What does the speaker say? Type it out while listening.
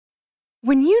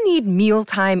When you need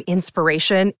mealtime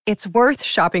inspiration, it's worth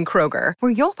shopping Kroger,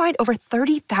 where you'll find over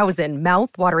 30,000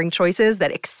 mouth-watering choices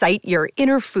that excite your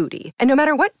inner foodie. And no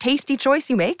matter what tasty choice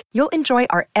you make, you'll enjoy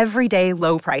our everyday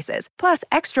low prices, plus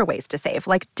extra ways to save,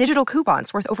 like digital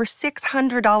coupons worth over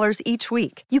 $600 each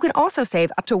week. You can also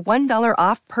save up to $1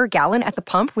 off per gallon at the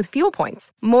pump with fuel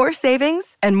points. More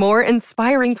savings and more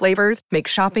inspiring flavors make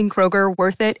shopping Kroger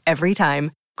worth it every time.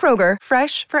 Kroger,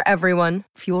 fresh for everyone.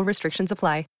 Fuel restrictions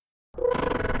apply.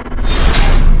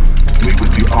 We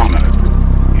would be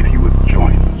honored if you would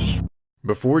join us.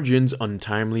 Before Jin's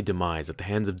untimely demise at the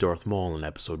hands of Darth Maul in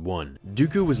Episode 1,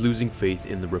 Dooku was losing faith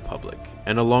in the Republic,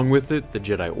 and along with it, the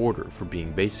Jedi Order for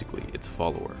being basically its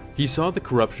follower. He saw the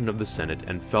corruption of the Senate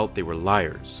and felt they were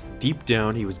liars. Deep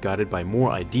down, he was guided by more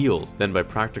ideals than by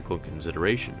practical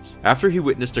considerations. After he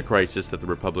witnessed a crisis that the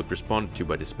Republic responded to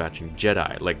by dispatching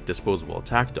Jedi like disposable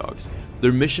attack dogs,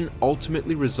 their mission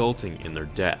ultimately resulting in their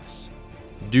deaths.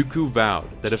 Dooku vowed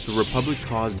that if the Republic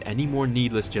caused any more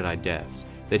needless Jedi deaths,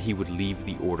 that he would leave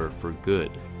the Order for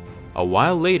good. A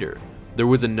while later, there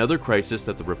was another crisis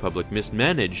that the Republic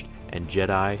mismanaged, and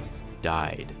Jedi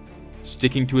died.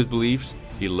 Sticking to his beliefs,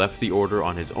 he left the Order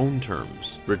on his own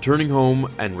terms, returning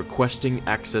home and requesting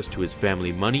access to his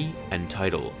family money and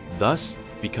title, thus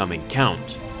becoming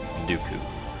Count Dooku.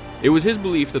 It was his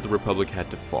belief that the Republic had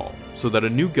to fall, so that a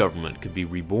new government could be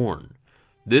reborn.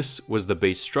 This was the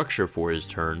base structure for his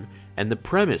turn, and the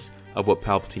premise of what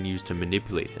Palpatine used to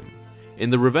manipulate him.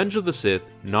 In the Revenge of the Sith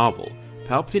novel,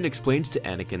 Palpatine explains to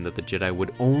Anakin that the Jedi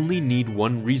would only need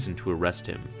one reason to arrest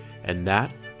him, and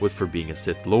that was for being a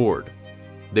Sith Lord.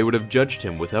 They would have judged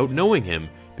him without knowing him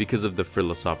because of the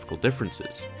philosophical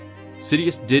differences.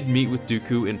 Sidious did meet with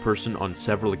Dooku in person on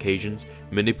several occasions,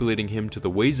 manipulating him to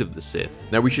the ways of the Sith.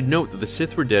 Now we should note that the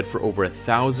Sith were dead for over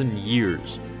 1,000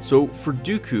 years, so for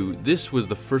Dooku, this was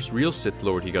the first real Sith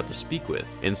Lord he got to speak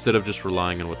with, instead of just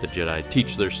relying on what the Jedi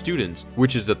teach their students,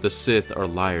 which is that the Sith are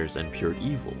liars and pure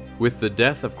evil. With the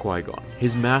death of Qui-Gon,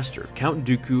 his master, Count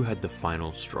Dooku had the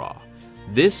final straw.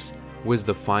 This was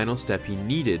the final step he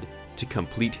needed to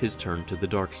complete his turn to the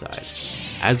dark side.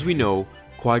 As we know,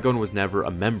 Qui-Gon was never a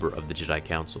member of the Jedi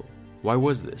Council. Why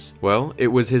was this? Well, it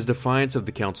was his defiance of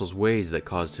the Council's ways that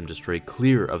caused him to stray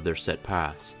clear of their set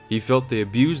paths. He felt they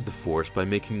abused the Force by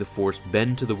making the Force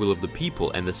bend to the will of the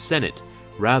people and the Senate,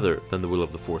 rather than the will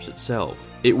of the Force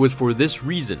itself. It was for this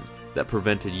reason that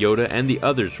prevented Yoda and the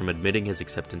others from admitting his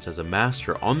acceptance as a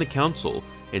master on the Council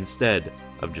instead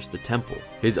of just the Temple.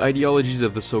 His ideologies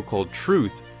of the so-called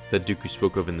truth that Dooku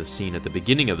spoke of in the scene at the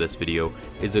beginning of this video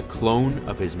is a clone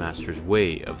of his master's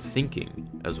way of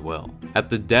thinking as well. At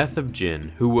the death of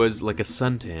Jin, who was like a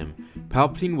son to him,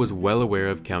 Palpatine was well aware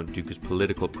of Count Dooku's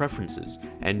political preferences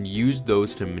and used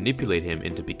those to manipulate him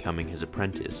into becoming his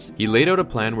apprentice. He laid out a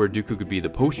plan where Dooku could be the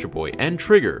poster boy and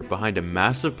trigger behind a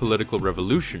massive political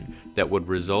revolution that would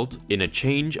result in a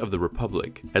change of the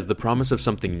Republic. As the promise of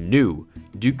something new,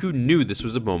 Dooku knew this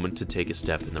was a moment to take a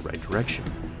step in the right direction.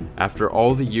 After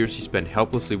all the years he spent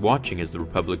helplessly watching as the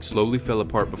Republic slowly fell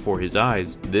apart before his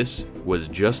eyes, this was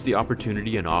just the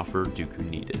opportunity and offer Dooku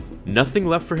needed. Nothing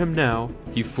left for him now,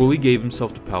 he fully gave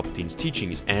himself to Palpatine's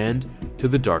teachings and to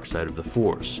the dark side of the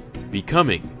Force,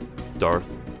 becoming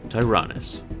Darth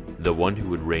Tyrannus, the one who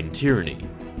would rain tyranny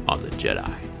on the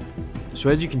Jedi. So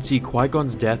as you can see,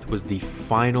 Qui-Gon's death was the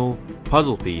final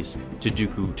puzzle piece to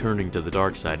Dooku turning to the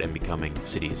dark side and becoming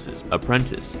Sidious's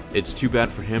apprentice. It's too bad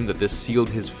for him that this sealed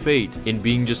his fate in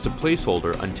being just a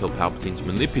placeholder until Palpatine's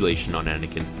manipulation on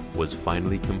Anakin was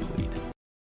finally complete.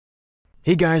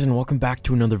 Hey guys, and welcome back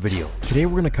to another video. Today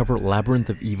we're going to cover Labyrinth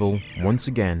of Evil once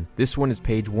again. This one is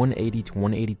page 180 to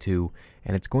 182,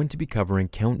 and it's going to be covering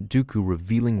Count Dooku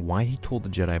revealing why he told the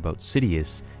Jedi about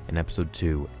Sidious in episode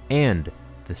 2, and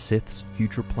the Sith's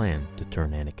future plan to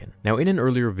turn Anakin. Now, in an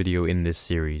earlier video in this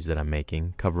series that I'm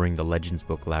making, covering the Legends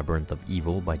book Labyrinth of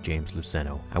Evil by James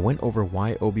Luceno, I went over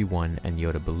why Obi-Wan and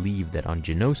Yoda believed that on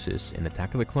Geonosis in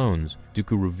Attack of the Clones,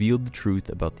 Dooku revealed the truth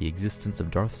about the existence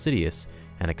of Darth Sidious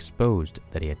and exposed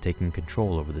that he had taken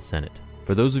control over the Senate.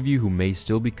 For those of you who may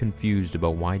still be confused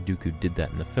about why Dooku did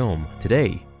that in the film,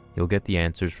 today you'll get the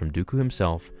answers from Dooku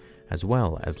himself, as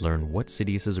well as learn what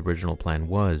Sidious's original plan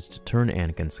was to turn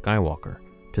Anakin Skywalker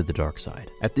to the dark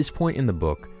side. At this point in the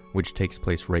book, which takes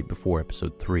place right before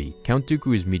episode 3, Count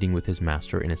Dooku is meeting with his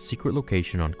master in a secret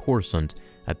location on Coruscant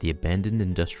at the abandoned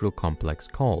industrial complex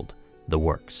called The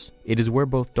Works. It is where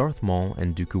both Darth Maul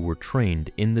and Dooku were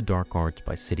trained in the dark arts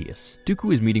by Sidious.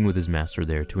 Dooku is meeting with his master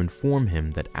there to inform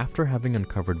him that after having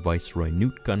uncovered Viceroy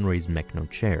Newt Gunray's Mechno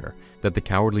chair that the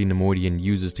cowardly Nemoidian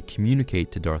uses to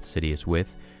communicate to Darth Sidious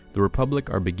with, the Republic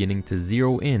are beginning to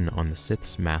zero in on the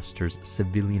Sith's master's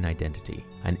civilian identity.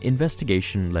 An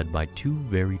investigation led by two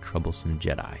very troublesome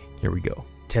Jedi. Here we go.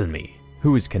 Tell me,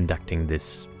 who is conducting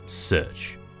this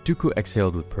search? Dooku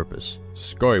exhaled with purpose.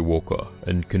 Skywalker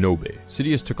and Kenobi.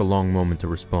 Sidious took a long moment to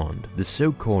respond. The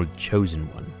so-called Chosen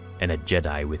One, and a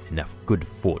Jedi with enough good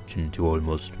fortune to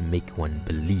almost make one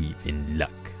believe in luck.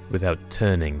 Without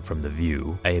turning from the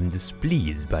view, I am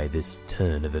displeased by this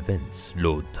turn of events,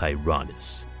 Lord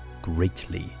Tyrannus.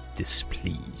 Greatly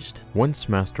displeased. Once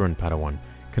Master and Padawan,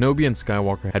 Kenobi and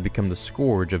Skywalker had become the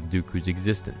scourge of Dooku's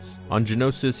existence. On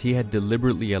Geonosis, he had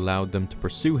deliberately allowed them to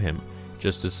pursue him,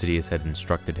 just as Sidious had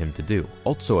instructed him to do.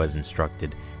 Also as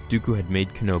instructed, Dooku had made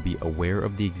Kenobi aware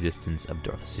of the existence of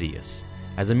Darth Sidious,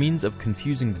 as a means of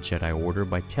confusing the Jedi Order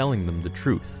by telling them the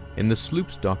truth. In the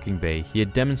sloop's docking bay, he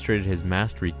had demonstrated his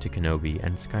mastery to Kenobi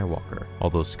and Skywalker,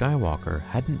 although Skywalker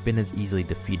hadn't been as easily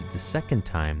defeated the second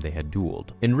time they had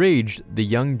dueled. Enraged, the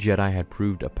young Jedi had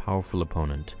proved a powerful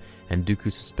opponent, and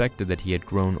Dooku suspected that he had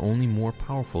grown only more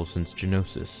powerful since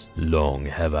Geonosis. Long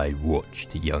have I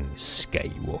watched young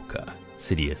Skywalker,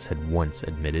 Sidious had once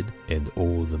admitted, and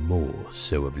all the more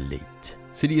so of late.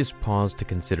 Sidious paused to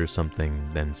consider something,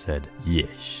 then said,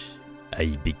 Yes, I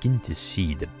begin to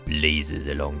see the blazes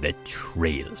along the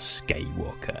trail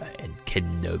Skywalker and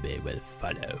Kenobi will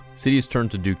follow. Sidious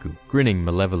turned to Dooku, grinning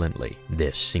malevolently.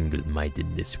 Their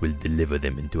single-mindedness will deliver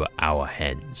them into our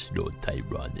hands, Lord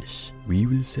Tyrannus. We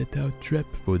will set our trap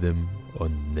for them on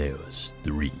Neos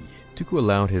 3. Dooku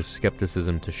allowed his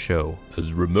skepticism to show.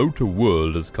 As remote a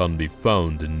world as can be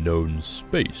found in known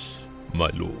space, my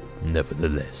lord.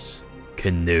 Nevertheless,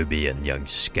 Kenobi and young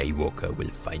Skywalker will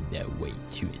find their way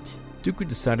to it. Dooku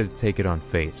decided to take it on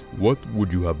faith. What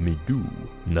would you have me do?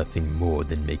 Nothing more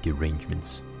than make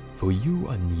arrangements, for you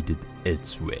are needed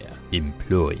elsewhere.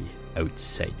 Employ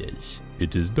outsiders.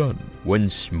 It is done. One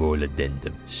small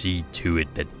addendum. See to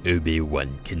it that Obi-Wan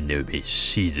Kenobi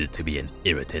ceases to be an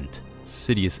irritant.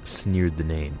 Sidious sneered the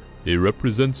name. He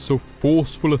represents so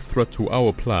forceful a threat to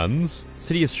our plans.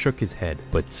 Sidious shook his head.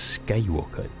 But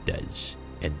Skywalker does.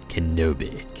 And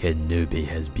Kenobi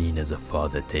has been as a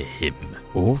father to him.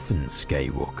 Orphan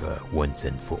Skywalker once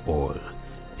and for all.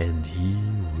 And he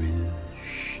will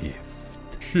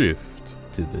shift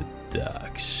to the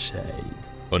dark side.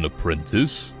 An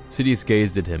apprentice? Sidious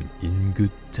gazed at him. In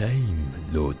good time,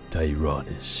 Lord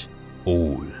Tyrannus.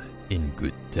 All in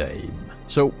good time.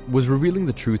 So, was revealing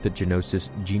the truth at Geonosis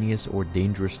genius or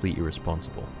dangerously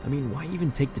irresponsible? I mean, why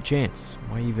even take the chance?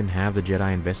 Why even have the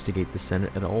Jedi investigate the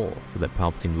Senate at all? So that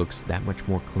Palpatine looks that much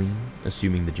more clean,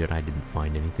 assuming the Jedi didn't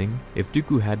find anything? If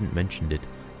Dooku hadn't mentioned it,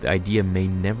 the idea may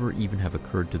never even have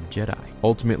occurred to the Jedi.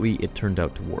 Ultimately, it turned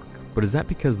out to work. But is that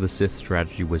because the Sith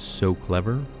strategy was so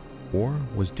clever? Or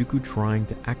was Dooku trying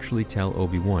to actually tell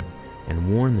Obi-Wan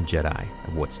and warn the Jedi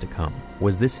of what's to come?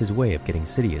 Was this his way of getting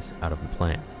Sidious out of the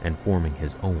plan and forming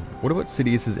his own? What about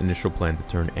Sidious's initial plan to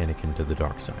turn Anakin to the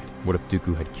dark side? What if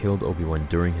Dooku had killed Obi-Wan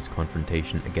during his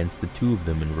confrontation against the two of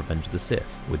them in Revenge of the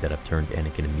Sith? Would that have turned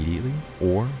Anakin immediately?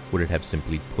 Or would it have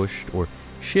simply pushed or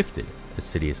shifted, as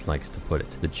Sidious likes to put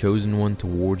it, the Chosen One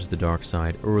towards the dark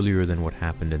side earlier than what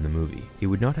happened in the movie? He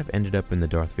would not have ended up in the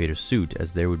Darth Vader suit,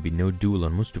 as there would be no duel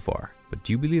on Mustafar. But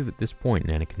do you believe at this point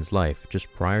in Anakin's life,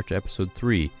 just prior to Episode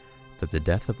 3, that the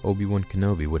death of Obi-Wan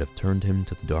Kenobi would have turned him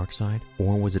to the dark side?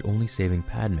 Or was it only saving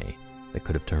Padme that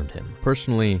could have turned him?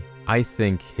 Personally, I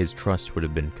think his trust would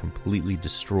have been completely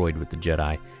destroyed with the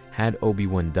Jedi had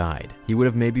Obi-Wan died. He would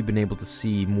have maybe been able to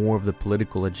see more of the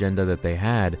political agenda that they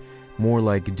had, more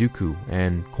like Dooku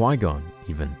and Qui-Gon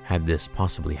even, had this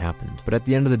possibly happened. But at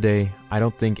the end of the day, I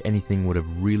don't think anything would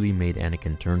have really made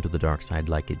Anakin turn to the dark side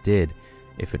like it did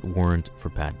if it weren't for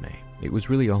Padme. It was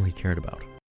really all he cared about.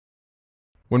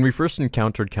 When we first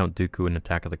encountered Count Dooku in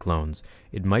Attack of the Clones,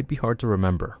 it might be hard to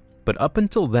remember, but up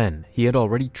until then, he had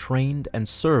already trained and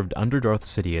served under Darth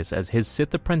Sidious as his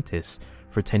Sith apprentice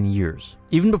for 10 years.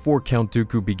 Even before Count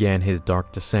Dooku began his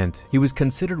dark descent, he was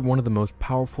considered one of the most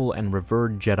powerful and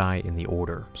revered Jedi in the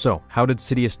Order. So, how did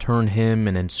Sidious turn him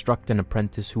and instruct an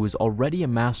apprentice who was already a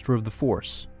master of the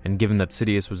Force? And given that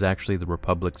Sidious was actually the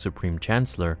Republic's Supreme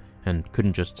Chancellor, and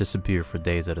couldn't just disappear for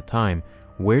days at a time,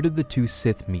 where did the two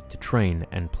Sith meet to train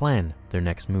and plan their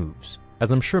next moves?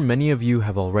 As I'm sure many of you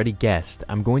have already guessed,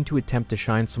 I'm going to attempt to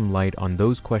shine some light on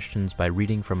those questions by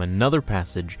reading from another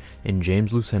passage in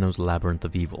James Luceno's Labyrinth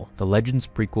of Evil, the Legends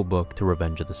prequel book to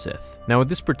Revenge of the Sith. Now, at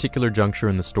this particular juncture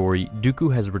in the story,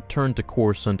 Dooku has returned to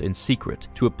Coruscant in secret,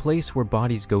 to a place where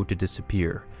bodies go to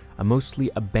disappear, a mostly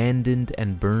abandoned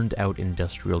and burned out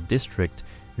industrial district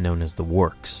known as the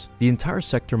Works. The entire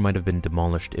sector might have been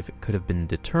demolished if it could have been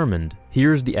determined.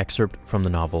 Here's the excerpt from the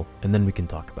novel, and then we can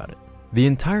talk about it. The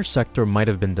entire sector might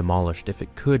have been demolished if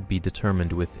it could be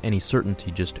determined with any certainty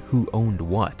just who owned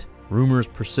what. Rumors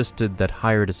persisted that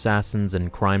hired assassins and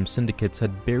crime syndicates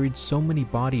had buried so many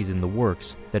bodies in the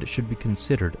Works that it should be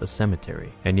considered a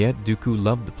cemetery. And yet Dooku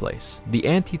loved the place. The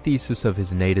antithesis of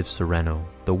his native Sereno,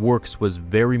 the Works was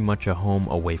very much a home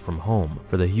away from home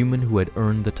for the human who had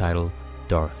earned the title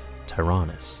Darth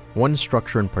Tyrannus. One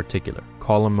structure in particular,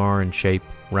 columnar in shape,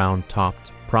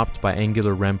 round-topped, propped by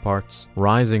angular ramparts,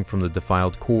 rising from the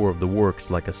defiled core of the Works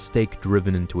like a stake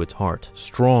driven into its heart,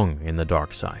 strong in the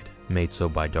dark side, made so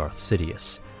by Darth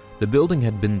Sidious. The building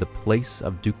had been the place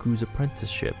of Dooku's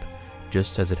apprenticeship,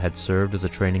 just as it had served as a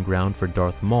training ground for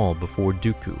Darth Maul before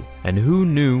Dooku, and who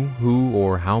knew who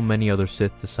or how many other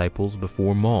Sith disciples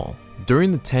before Maul.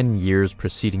 During the 10 years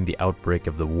preceding the outbreak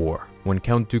of the war, when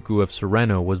Count Dooku of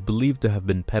Sereno was believed to have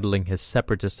been peddling his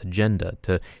separatist agenda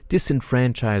to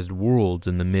disenfranchised worlds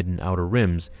in the mid and outer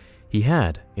rims, he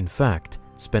had, in fact,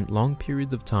 spent long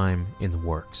periods of time in the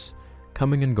Works,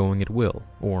 coming and going at will,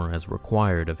 or as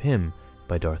required of him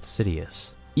by Darth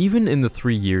Sidious. Even in the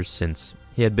 3 years since,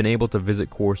 he had been able to visit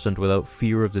Coruscant without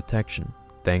fear of detection,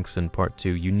 thanks in part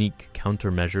to unique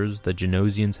countermeasures the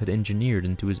Genosians had engineered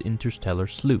into his interstellar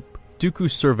sloop.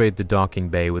 Dooku surveyed the docking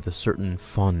bay with a certain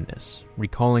fondness,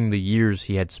 recalling the years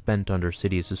he had spent under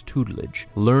Sidious's tutelage,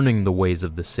 learning the ways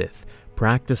of the Sith,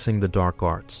 practicing the dark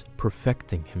arts,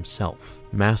 perfecting himself,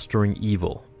 mastering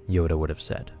evil, Yoda would have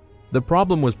said. The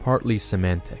problem was partly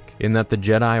semantic, in that the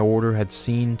Jedi Order had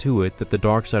seen to it that the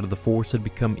dark side of the Force had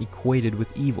become equated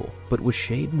with evil. But was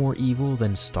shade more evil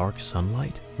than stark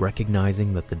sunlight?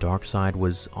 Recognizing that the dark side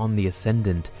was on the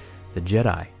ascendant, the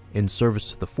Jedi, in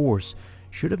service to the Force,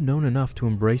 should have known enough to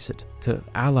embrace it, to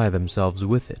ally themselves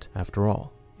with it. After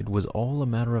all, it was all a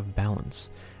matter of balance,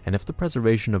 and if the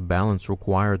preservation of balance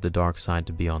required the dark side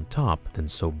to be on top, then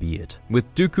so be it.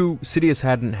 With Dooku, Sidious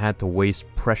hadn't had to waste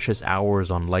precious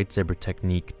hours on lightsaber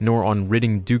technique, nor on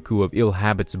ridding Dooku of ill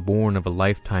habits born of a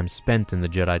lifetime spent in the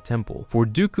Jedi Temple, for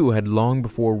Dooku had long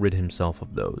before rid himself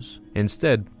of those.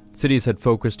 Instead, Sidious had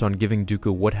focused on giving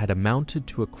Dooku what had amounted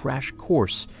to a crash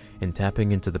course in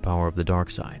tapping into the power of the dark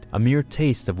side, a mere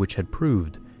taste of which had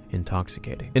proved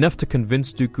intoxicating. Enough to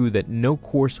convince Dooku that no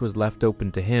course was left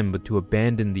open to him but to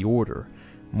abandon the Order,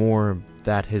 more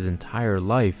that his entire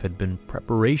life had been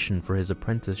preparation for his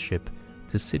apprenticeship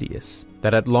to Sidious,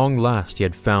 that at long last he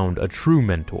had found a true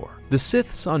mentor. The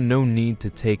Sith saw no need to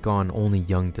take on only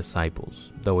young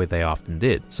disciples, though they often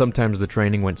did. Sometimes the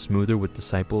training went smoother with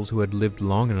disciples who had lived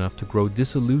long enough to grow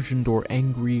disillusioned or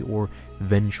angry or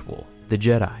vengeful. The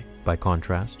Jedi, by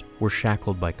contrast, were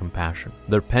shackled by compassion.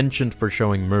 Their penchant for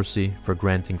showing mercy, for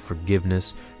granting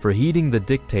forgiveness, for heeding the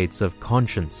dictates of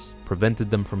conscience,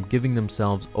 prevented them from giving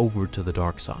themselves over to the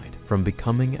dark side, from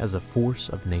becoming as a force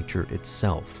of nature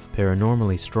itself,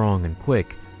 paranormally strong and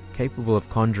quick, capable of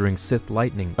conjuring Sith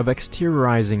lightning, of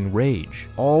exteriorizing rage,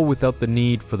 all without the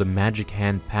need for the magic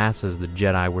hand passes the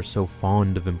Jedi were so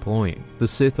fond of employing. The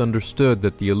Sith understood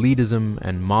that the elitism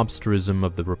and mobsterism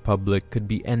of the Republic could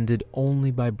be ended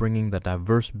only by bringing the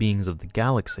diverse beings of the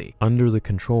galaxy under the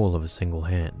control of a single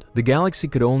hand. The galaxy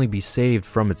could only be saved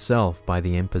from itself by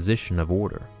the imposition of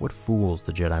order. What fools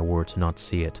the Jedi were to not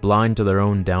see it, blind to their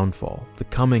own downfall, the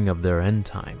coming of their end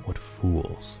time. What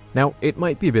fools. Now, it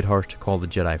might be a bit harsh to call the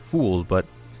Jedi fools, but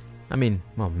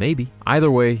maybe. Either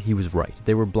way, he was right.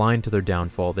 They were blind to their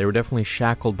downfall. They were definitely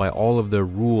shackled by all of their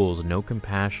rules, no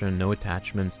compassion, no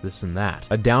attachments, this and that.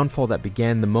 A downfall that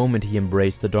began the moment he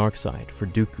embraced the dark side, for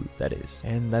Dooku, that is.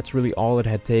 And that's really all it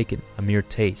had taken, a mere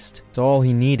taste. It's all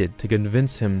he needed to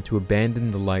convince him to abandon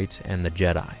the light and the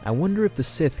Jedi. I wonder if the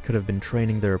Sith could have been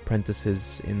training their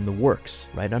apprentices in the Works,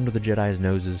 right under the Jedi's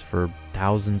noses for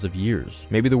thousands of years.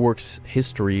 Maybe the Works'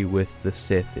 history with the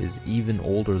Sith is even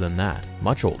older than that,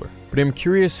 much older. But I'm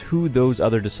curious who those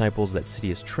other disciples that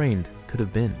Sidious trained could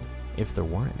have been, if there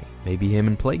were any. Maybe him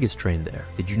and Plagueis trained there.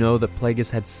 Did you know that Plagueis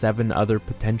had 7 other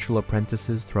potential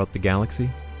apprentices throughout the galaxy?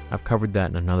 I've covered that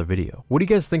in another video. What do you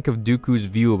guys think of Dooku's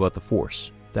view about the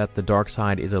Force? That the dark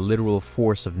side is a literal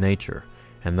force of nature,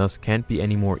 and thus can't be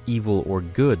any more evil or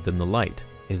good than the light.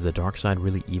 Is the dark side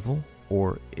really evil?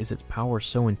 Or is its power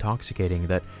so intoxicating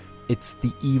that it's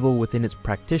the evil within its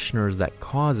practitioners that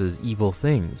causes evil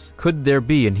things. Could there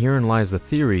be, and herein lies the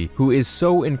theory, who is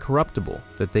so incorruptible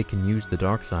that they can use the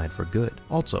dark side for good?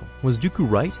 Also, was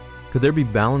Dooku right? Could there be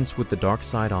balance with the dark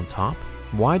side on top?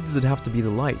 Why does it have to be the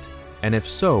light? And if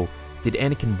so, did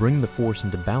Anakin bring the Force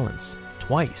into balance?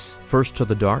 Twice. First to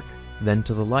the dark, then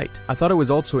to the light. I thought it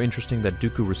was also interesting that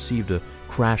Dooku received a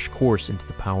crash course into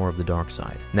the power of the dark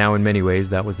side. Now, in many ways,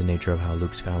 that was the nature of how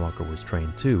Luke Skywalker was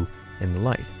trained too, in the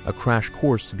light. A crash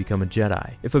course to become a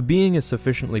Jedi. If a being is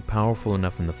sufficiently powerful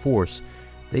enough in the Force,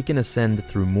 they can ascend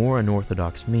through more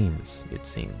unorthodox means, it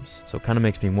seems. So it kind of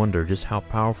makes me wonder just how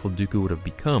powerful Dooku would have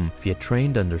become if he had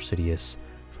trained under Sidious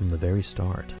from the very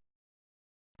start.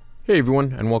 Hey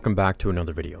everyone, and welcome back to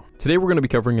another video. Today we're going to be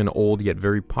covering an old yet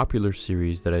very popular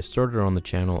series that I started on the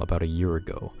channel about a year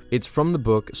ago. It's from the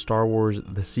book Star Wars: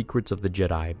 The Secrets of the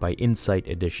Jedi by Insight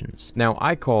Editions. Now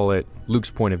I call it Luke's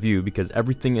point of view because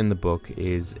everything in the book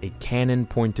is a canon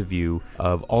point of view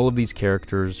of all of these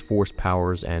characters, force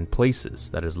powers, and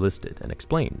places that is listed and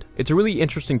explained. It's a really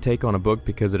interesting take on a book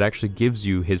because it actually gives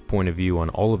you his point of view on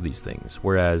all of these things,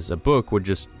 whereas a book would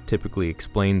just typically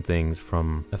explain things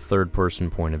from a third-person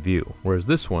point of view, whereas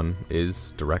this one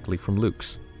is directly from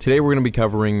Luke's. Today we're going to be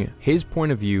covering his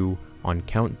point of view on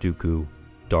Count Dooku,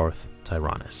 Darth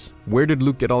Tyrannus. Where did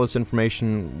Luke get all this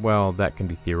information? Well, that can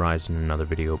be theorized in another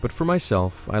video, but for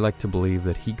myself, I like to believe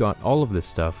that he got all of this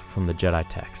stuff from the Jedi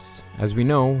texts. As we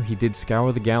know, he did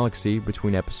scour the galaxy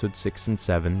between episode 6 and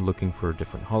 7 looking for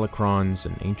different holocrons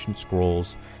and ancient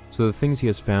scrolls, so the things he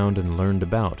has found and learned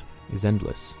about is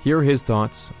endless. Here are his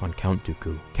thoughts on Count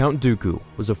Dooku. Count Dooku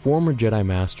was a former Jedi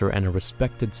Master and a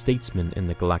respected statesman in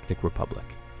the Galactic Republic.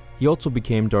 He also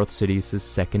became Darth Sidious's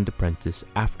second apprentice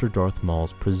after Darth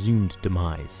Maul's presumed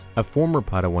demise. A former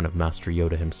Padawan of Master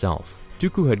Yoda himself,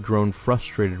 Dooku had grown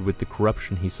frustrated with the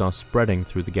corruption he saw spreading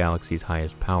through the galaxy's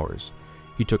highest powers.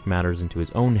 He took matters into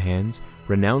his own hands,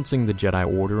 renouncing the Jedi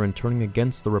Order and turning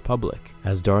against the Republic.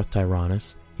 As Darth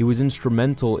Tyrannus, he was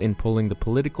instrumental in pulling the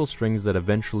political strings that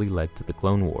eventually led to the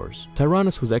Clone Wars.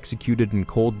 Tyrannus was executed in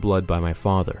cold blood by my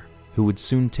father, who would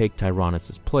soon take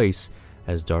Tyrannus' place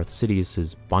as Darth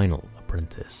Sidious's final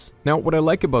apprentice. Now, what I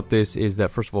like about this is that,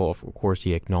 first of all, of course,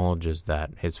 he acknowledges that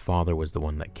his father was the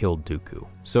one that killed Dooku.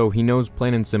 So he knows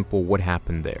plain and simple what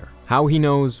happened there. How he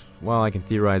knows, well, I can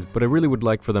theorize, but I really would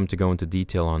like for them to go into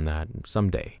detail on that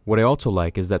someday. What I also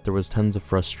like is that there was tons of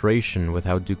frustration with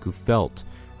how Dooku felt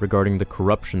regarding the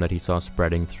corruption that he saw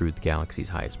spreading through the galaxy's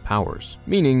highest powers.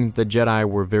 Meaning, the Jedi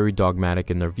were very dogmatic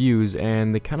in their views,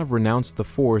 and they kind of renounced the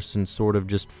Force and sort of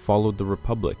just followed the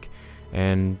Republic,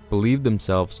 and believed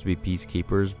themselves to be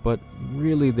peacekeepers, but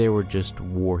really they were just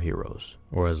war heroes.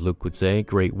 Or as Luke would say,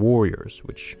 great warriors,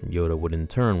 which Yoda would in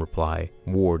turn reply,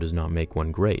 war does not make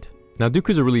one great. Now,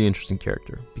 Dooku's a really interesting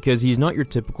character, because he's not your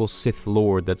typical Sith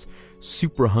Lord that's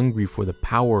super hungry for the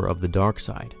power of the dark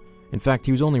side. In fact,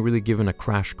 he was only really given a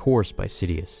crash course by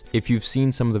Sidious. If you've seen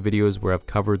some of the videos where I've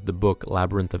covered the book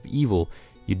Labyrinth of Evil,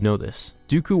 you'd know this.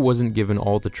 Dooku wasn't given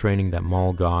all the training that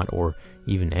Maul got, or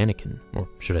even Anakin, or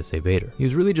should I say Vader. He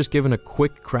was really just given a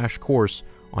quick crash course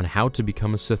on how to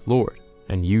become a Sith Lord,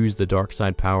 and use the dark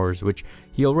side powers, which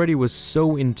he already was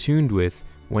so in tune with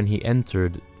when he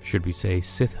entered, should we say,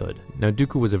 Sithhood. Now,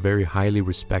 Dooku was a very highly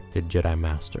respected Jedi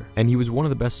Master, and he was one of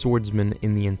the best swordsmen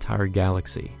in the entire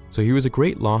galaxy. So he was a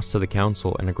great loss to the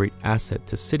Council and a great asset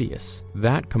to Sidious.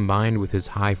 That, combined with his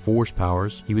high force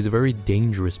powers, he was a very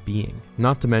dangerous being.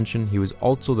 Not to mention, he was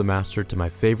also the master to my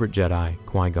favorite Jedi,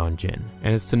 Qui-Gon Jinn.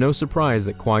 And it's to no surprise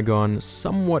that Qui-Gon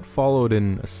somewhat followed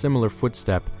in a similar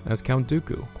footstep as Count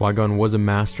Dooku. Qui-Gon was a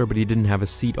master, but he didn't have a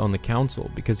seat on the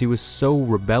Council because he was so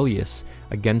rebellious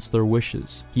against their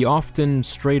wishes. He often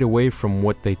strayed away from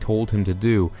what they told him to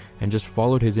do and just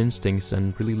followed his instincts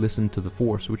and really listened to the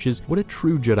Force, which is what a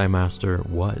true Jedi Master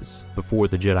was, before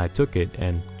the Jedi took it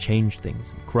and changed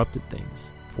things and corrupted things.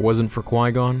 If it wasn't for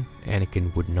Qui-Gon,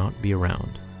 Anakin would not be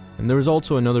around. And there was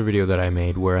also another video that I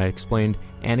made where I explained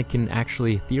Anakin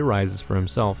actually theorizes for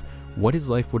himself what his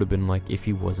life would have been like if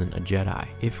he wasn't a Jedi,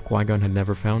 if Qui-Gon had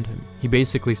never found him. He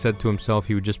basically said to himself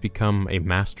he would just become a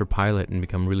master pilot and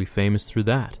become really famous through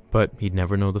that. But he'd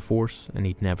never know the Force, and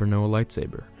he'd never know a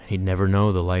lightsaber. And he'd never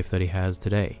know the life that he has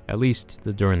today, at least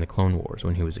during the Clone Wars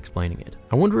when he was explaining it.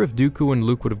 I wonder if Dooku and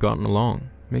Luke would have gotten along.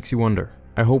 Makes you wonder.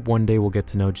 I hope one day we'll get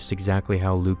to know just exactly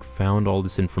how Luke found all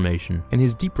this information and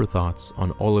his deeper thoughts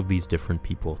on all of these different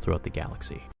people throughout the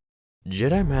galaxy.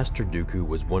 Jedi Master Dooku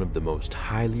was one of the most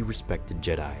highly respected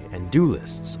Jedi and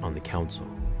duelists on the Council.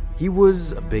 He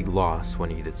was a big loss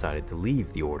when he decided to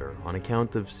leave the Order on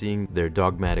account of seeing their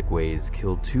dogmatic ways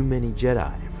kill too many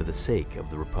Jedi for the sake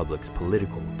of the Republic's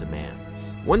political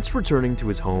demands. Once returning to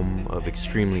his home of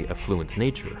extremely affluent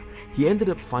nature, he ended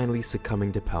up finally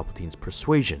succumbing to Palpatine's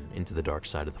persuasion into the dark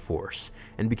side of the Force,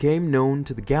 and became known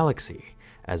to the galaxy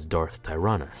as Darth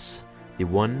Tyrannus, the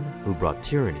one who brought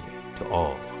tyranny to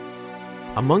all.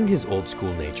 Among his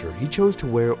old-school nature, he chose to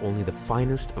wear only the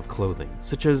finest of clothing,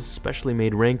 such as specially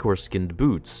made Rancor-skinned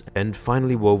boots and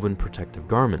finely woven protective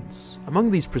garments. Among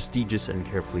these prestigious and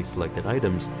carefully selected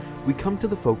items, we come to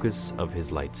the focus of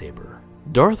his lightsaber.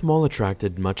 Darth Maul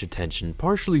attracted much attention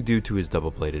partially due to his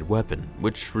double-bladed weapon,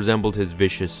 which resembled his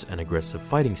vicious and aggressive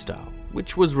fighting style,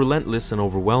 which was relentless and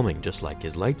overwhelming just like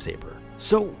his lightsaber.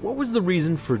 So, what was the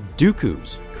reason for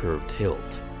Dooku's curved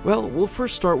hilt? Well, we'll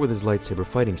first start with his lightsaber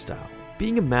fighting style.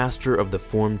 Being a master of the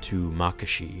Form 2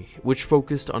 Makashi, which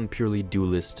focused on purely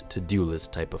duelist to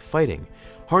duelist type of fighting,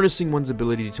 harnessing one's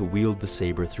ability to wield the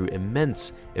saber through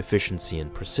immense efficiency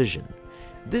and precision.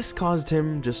 This caused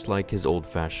him, just like his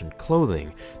old-fashioned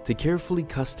clothing, to carefully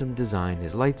custom design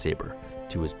his lightsaber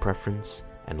to his preference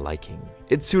and liking.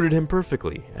 It suited him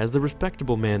perfectly, as the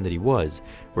respectable man that he was,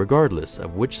 regardless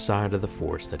of which side of the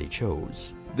Force that he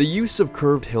chose. The use of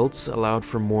curved hilts allowed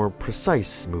for more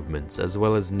precise movements as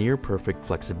well as near-perfect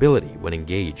flexibility when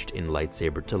engaged in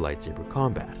lightsaber-to-lightsaber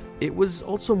combat. It was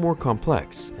also more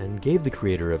complex and gave the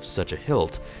creator of such a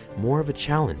hilt more of a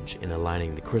challenge in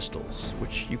aligning the crystals,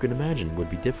 which you can imagine would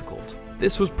be difficult.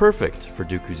 This was perfect for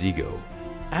Dooku's ego.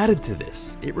 Added to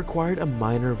this, it required a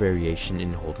minor variation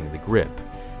in holding the grip.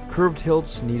 Curved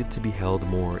hilts needed to be held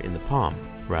more in the palm,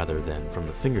 rather than from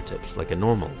the fingertips like a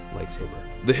normal lightsaber.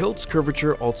 The hilt's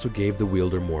curvature also gave the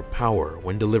wielder more power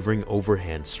when delivering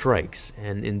overhand strikes,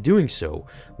 and in doing so,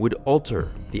 would alter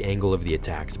the angle of the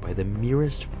attacks by the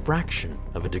merest fraction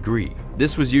of a degree.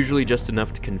 This was usually just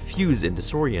enough to confuse and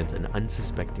disorient an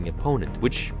unsuspecting opponent,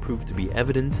 which proved to be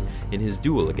evident in his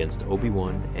duel against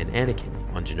Obi-Wan and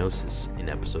Anakin on Geonosis in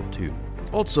Episode 2.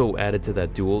 Also added to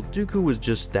that duel, Dooku was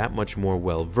just that much more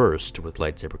well-versed with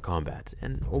lightsaber combat,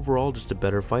 and overall just a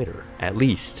better fighter, at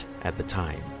least at the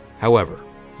time. However,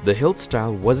 the hilt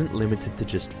style wasn't limited to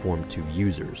just Form 2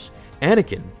 users.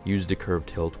 Anakin used a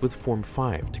curved hilt with Form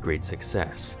 5 to great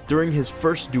success. During his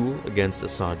first duel against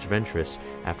Asajj Ventress,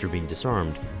 after being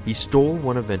disarmed, he stole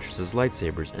one of Ventress's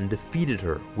lightsabers and defeated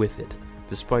her with it,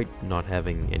 despite not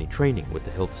having any training with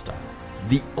the hilt style.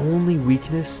 The only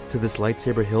weakness to this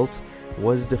lightsaber hilt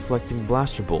was deflecting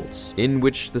blaster bolts, in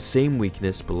which the same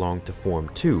weakness belonged to Form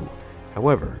 2.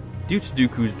 However, due to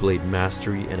Dooku's blade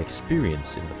mastery and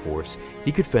experience in the Force,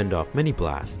 he could fend off many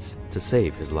blasts to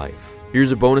save his life.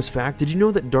 Here's a bonus fact: did you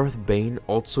know that Darth Bane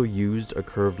also used a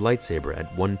curved lightsaber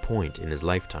at one point in his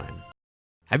lifetime?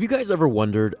 Have you guys ever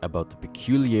wondered about the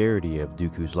peculiarity of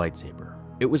Dooku's lightsaber?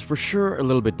 It was for sure a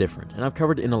little bit different, and I've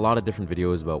covered in a lot of different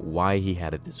videos about why he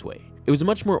had it this way. It was a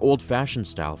much more old-fashioned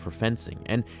style for fencing,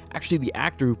 and actually the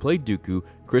actor who played Dooku,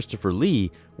 Christopher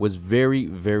Lee, was very,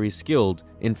 very skilled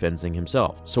in fencing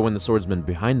himself. So when the swordsmen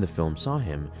behind the film saw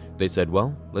him, they said,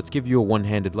 well, let's give you a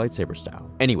one-handed lightsaber style.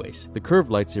 Anyways, the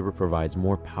curved lightsaber provides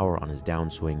more power on his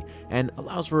downswing and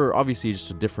allows for obviously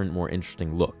just a different, more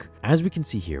interesting look. As we can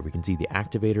see here, we can see the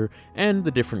activator and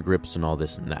the different grips and all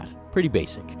this and that. Pretty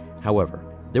basic. However,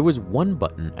 there was one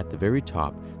button at the very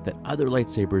top that other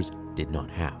lightsabers did not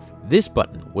have. This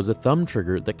button was a thumb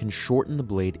trigger that can shorten the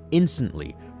blade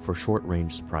instantly for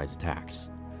short-range surprise attacks.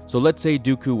 So let's say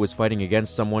Dooku was fighting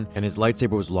against someone and his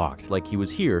lightsaber was locked, like he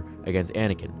was here against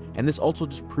Anakin. And this also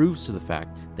just proves to the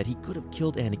fact that he could have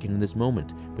killed Anakin in this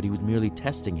moment, but he was merely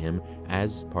testing him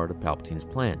as part of Palpatine's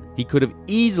plan. He could have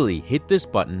easily hit this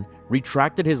button,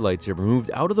 retracted his lightsaber,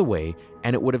 moved out of the way,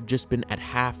 and it would have just been at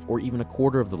half or even a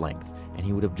quarter of the length, and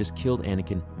he would have just killed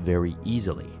Anakin very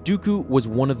easily. Dooku was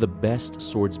one of the best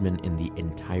swordsmen in the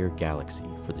entire galaxy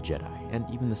for the Jedi, and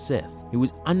even the Sith. He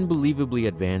was unbelievably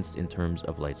advanced in terms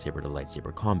of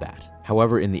lightsaber-to-lightsaber combat.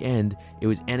 However, in the end, it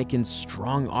was Anakin's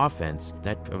strong offense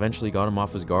that eventually got him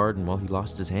off his guard and, well, he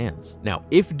lost his hands. Now,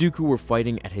 if Dooku were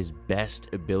fighting at his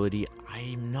best ability,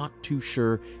 I'm not too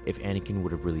sure if Anakin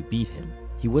would have really beat him.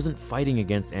 He wasn't fighting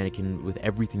against Anakin with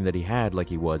everything that he had like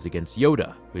he was against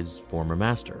Yoda, his former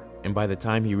master. And by the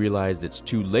time he realized it's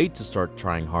too late to start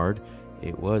trying hard,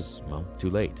 it was, well,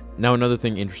 too late. Now, another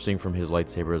thing interesting from his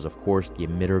lightsaber is, of course, the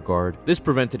emitter guard. This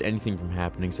prevented anything from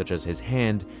happening, such as his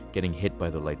hand getting hit by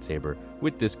the lightsaber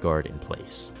with this guard in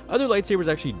place. Other lightsabers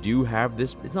actually do have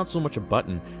this. It's not so much a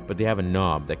button, but they have a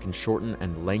knob that can shorten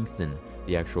and lengthen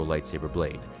the actual lightsaber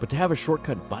blade. But to have a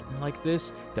shortcut button like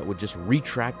this that would just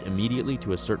retract immediately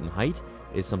to a certain height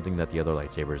is something that the other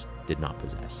lightsabers did not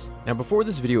possess. Now, before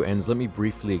this video ends, let me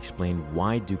briefly explain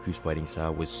why Dooku's fighting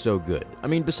style was so good. I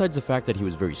mean, besides the fact that he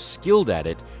was very skilled at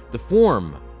it, the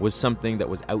form was something that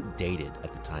was outdated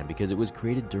at the time because it was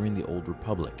created during the Old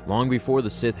Republic, long before the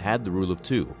Sith had the rule of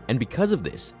two. And because of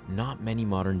this, not many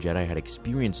modern Jedi had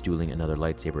experienced dueling another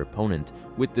lightsaber opponent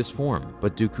with this form,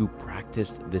 but Dooku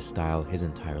practiced this style his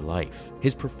entire life.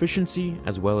 His proficiency,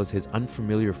 as well as his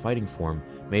unfamiliar fighting form,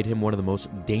 made him one of the most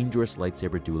dangerous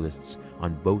lightsaber duelists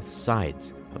on both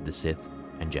sides of the Sith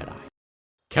and Jedi.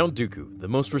 Count Dooku, the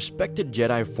most respected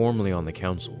Jedi formerly on the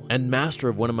Council, and master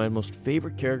of one of my most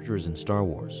favorite characters in Star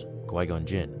Wars, Qui-Gon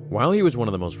Jinn. While he was one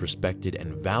of the most respected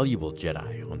and valuable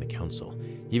Jedi on the Council,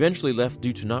 he eventually left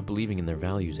due to not believing in their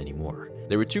values anymore.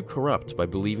 They were too corrupt by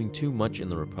believing too much in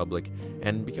the Republic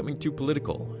and becoming too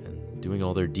political and doing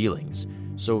all their dealings.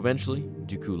 So eventually,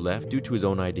 Dooku left due to his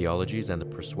own ideologies and the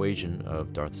persuasion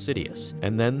of Darth Sidious.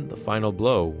 And then the final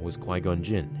blow was Qui-Gon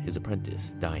Jinn, his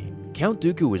apprentice, dying. Count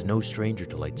Dooku was no stranger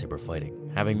to lightsaber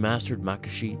fighting, having mastered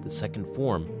Makashi, the second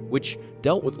form, which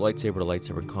dealt with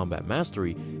lightsaber-to-lightsaber combat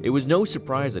mastery. It was no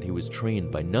surprise that he was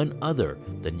trained by none other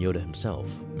than Yoda himself.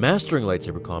 Mastering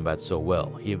lightsaber combat so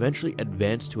well, he eventually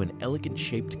advanced to an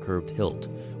elegant-shaped curved hilt,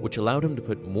 which allowed him to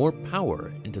put more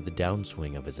power into the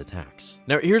downswing of his attacks.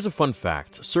 Now, here's a fun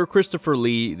fact. Sir Christopher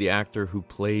Lee, the actor who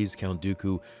plays Count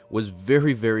Dooku, was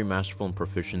very, very masterful and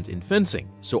proficient in fencing.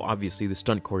 So obviously, the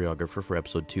stunt choreographer for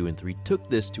Episode 2 and 3 took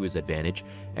this to his advantage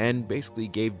and basically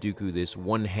gave Dooku this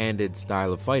one-handed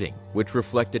style of fighting, which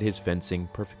reflected his fencing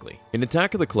perfectly. In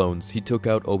Attack of the Clones, he took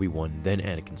out Obi-Wan, then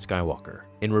Anakin Skywalker.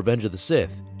 In Revenge of the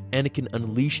Sith, Anakin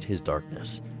unleashed his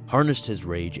darkness, harnessed his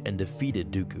rage, and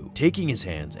defeated Dooku, taking his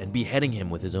hands and beheading him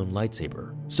with his own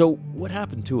lightsaber. So, what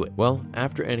happened to it? Well,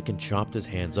 after Anakin chopped his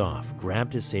hands off,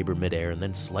 grabbed his saber midair, and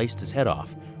then sliced his head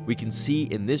off, we can see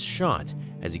in this shot,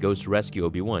 as he goes to rescue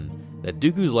Obi-Wan, that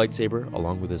Dooku's lightsaber,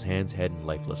 along with his hands, head, and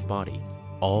lifeless body,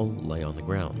 all lay on the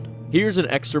ground. Here's an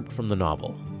excerpt from the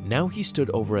novel. Now he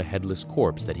stood over a headless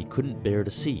corpse that he couldn't bear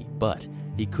to see, but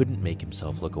he couldn't make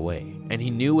himself look away. And he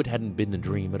knew it hadn't been a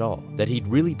dream at all, that he'd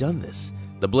really done this.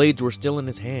 The blades were still in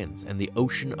his hands, and the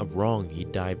ocean of wrong he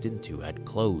dived into had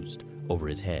closed over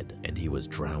his head, and he was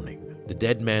drowning. The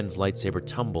dead man's lightsaber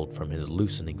tumbled from his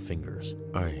loosening fingers.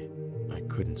 I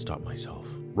couldn't stop myself.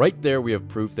 Right there we have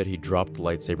proof that he dropped the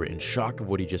lightsaber in shock of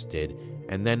what he just did,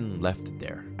 and then left it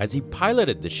there. As he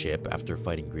piloted the ship after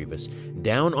fighting Grievous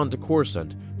down onto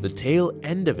Coruscant, the tail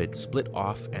end of it split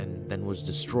off and then was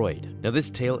destroyed. Now this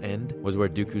tail end was where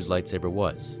Dooku's lightsaber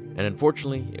was, and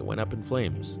unfortunately it went up in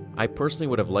flames. I personally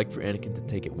would have liked for Anakin to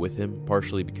take it with him,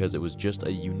 partially because it was just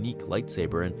a unique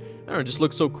lightsaber and I don't know, it just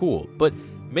looked so cool, but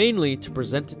mainly to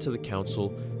present it to the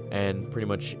Council and pretty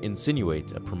much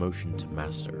insinuate a promotion to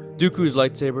Master. Dooku's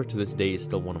lightsaber to this day is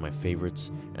still one of my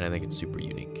favorites, and I think it's super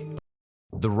unique.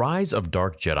 The rise of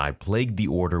Dark Jedi plagued the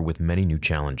Order with many new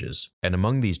challenges, and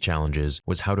among these challenges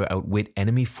was how to outwit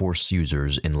enemy Force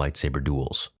users in lightsaber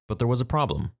duels. But there was a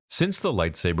problem. Since the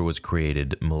lightsaber was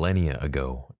created millennia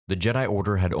ago, the Jedi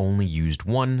Order had only used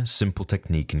one simple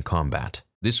technique in combat.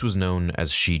 This was known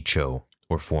as Shi-Cho,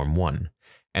 or Form 1,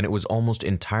 and it was almost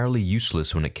entirely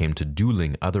useless when it came to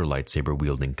dueling other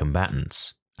lightsaber-wielding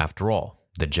combatants. After all,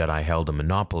 the Jedi held a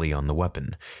monopoly on the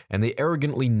weapon, and they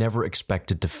arrogantly never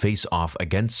expected to face off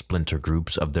against splinter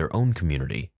groups of their own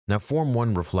community. Now, Form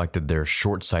 1 reflected their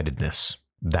short-sightedness.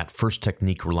 That first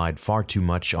technique relied far too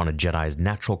much on a Jedi's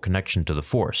natural connection to the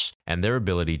Force, and their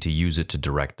ability to use it to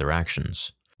direct their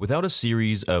actions. Without a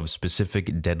series of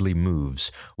specific deadly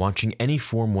moves, watching any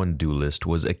Form 1 duelist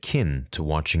was akin to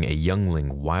watching a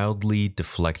youngling wildly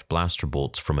deflect blaster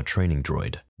bolts from a training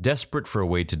droid. Desperate for a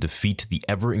way to defeat the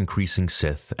ever-increasing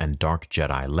Sith and Dark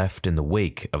Jedi left in the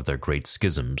wake of their great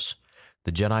schisms,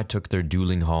 the Jedi took their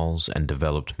dueling halls and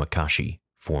developed Makashi,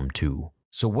 Form 2.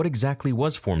 So what exactly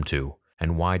was Form 2?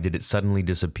 And why did it suddenly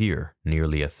disappear,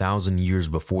 nearly 1,000 years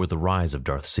before the rise of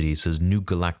Darth Sidious's new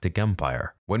galactic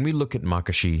empire? When we look at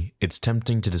Makashi, it's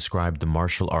tempting to describe the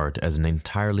martial art as an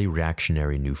entirely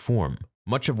reactionary new form.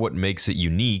 Much of what makes it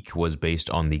unique was based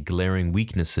on the glaring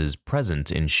weaknesses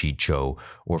present in Shi-Cho,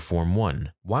 or Form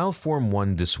 1. While Form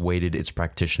 1 dissuaded its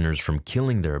practitioners from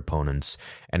killing their opponents,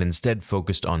 and instead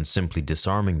focused on simply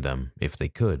disarming them, if they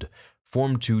could,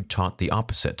 Form 2 taught the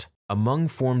opposite. Among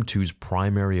Form 2's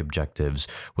primary objectives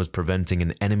was preventing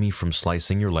an enemy from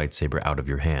slicing your lightsaber out of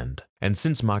your hand. And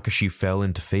since Makashi fell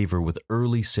into favor with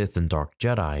early Sith and Dark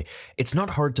Jedi, it's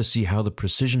not hard to see how the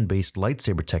precision-based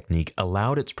lightsaber technique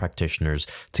allowed its practitioners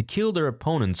to kill their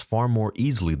opponents far more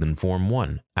easily than Form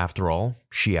 1. After all,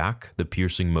 Shiak, the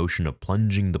piercing motion of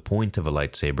plunging the point of a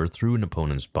lightsaber through an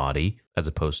opponent's body, as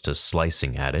opposed to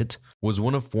slicing at it, was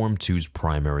one of Form 2's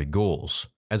primary goals.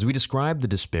 As we describe the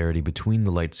disparity between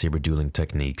the lightsaber dueling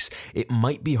techniques, it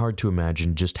might be hard to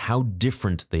imagine just how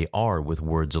different they are with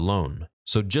words alone.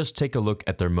 So just take a look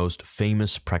at their most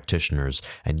famous practitioners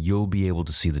and you'll be able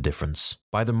to see the difference.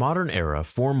 By the modern era,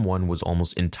 Form 1 was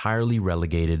almost entirely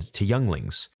relegated to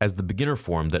younglings, as the beginner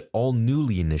form that all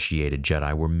newly initiated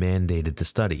Jedi were mandated to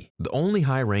study. The only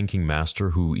high-ranking master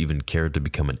who even cared to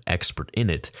become an expert in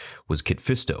it was Kit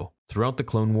Fisto. Throughout the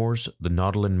Clone Wars, the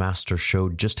Nautolan Master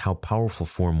showed just how powerful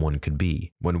Form 1 could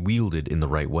be when wielded in the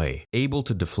right way, able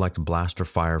to deflect blaster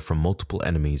fire from multiple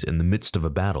enemies in the midst of a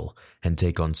battle and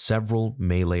take on several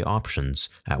melee options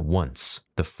at once.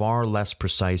 The far less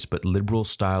precise but liberal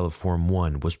style of Form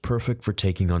 1 was perfect for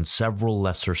taking on several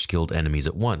lesser skilled enemies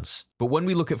at once. But when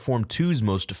we look at Form 2's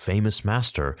most famous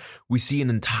master, we see an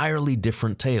entirely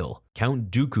different tale.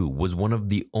 Count Dooku was one of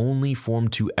the only Form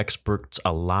 2 experts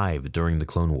alive during the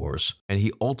Clone Wars, and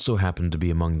he also happened to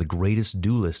be among the greatest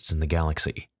duelists in the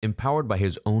galaxy. Empowered by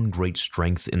his own great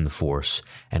strength in the Force,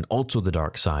 and also the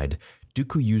dark side,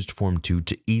 Dooku used Form 2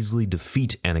 to easily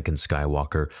defeat Anakin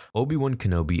Skywalker, Obi-Wan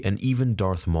Kenobi, and even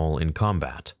Darth Maul in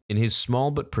combat. In his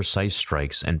small but precise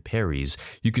strikes and parries,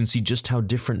 you can see just how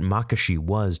different Makashi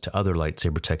was to other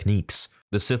lightsaber techniques.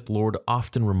 The Sith Lord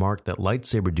often remarked that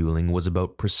lightsaber dueling was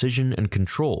about precision and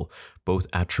control, both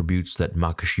attributes that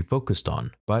Makashi focused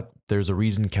on. But there's a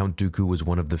reason Count Dooku was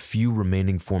one of the few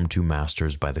remaining Form 2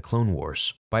 masters by the Clone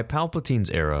Wars. By Palpatine's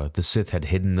era, the Sith had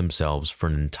hidden themselves for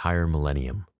an entire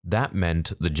millennium. That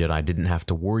meant the Jedi didn't have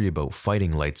to worry about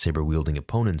fighting lightsaber-wielding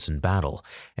opponents in battle,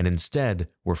 and instead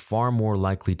were far more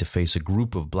likely to face a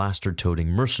group of blaster-toting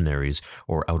mercenaries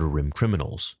or Outer Rim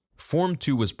criminals. Form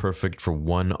 2 was perfect for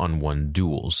one-on-one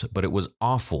duels, but it was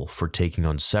awful for taking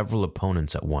on several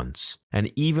opponents at once,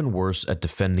 and even worse at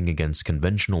defending against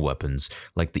conventional weapons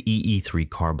like the EE-3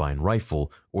 carbine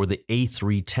rifle or the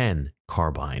A310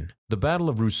 carbine. The Battle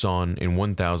of Ruusan in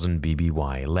 1000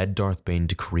 BBY led Darth Bane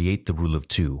to create the Rule of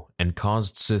Two and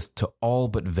caused Sith to all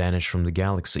but vanish from the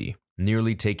galaxy,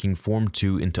 nearly taking Form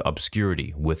 2 into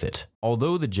obscurity with it.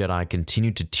 Although the Jedi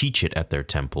continued to teach it at their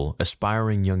temple,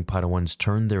 aspiring young Padawans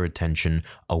turned their attention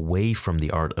away from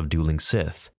the art of dueling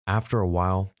Sith. After a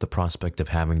while, the prospect of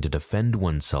having to defend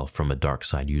oneself from a dark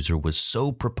side user was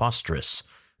so preposterous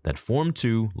that Form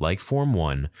 2, like Form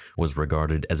 1, was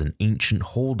regarded as an ancient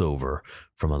holdover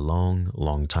from a long,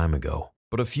 long time ago.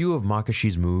 But a few of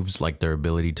Makashi's moves, like their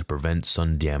ability to prevent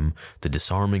Sun Diem, the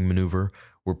disarming maneuver,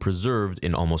 were preserved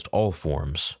in almost all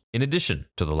forms. In addition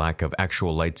to the lack of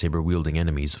actual lightsaber-wielding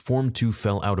enemies, Form 2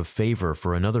 fell out of favor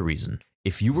for another reason.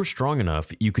 If you were strong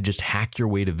enough, you could just hack your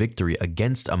way to victory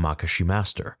against a Makashi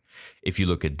master. If you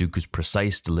look at Dooku's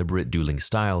precise, deliberate dueling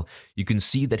style, you can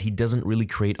see that he doesn't really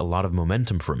create a lot of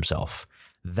momentum for himself.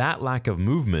 That lack of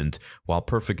movement, while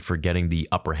perfect for getting the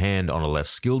upper hand on a less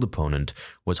skilled opponent,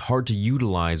 was hard to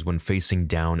utilize when facing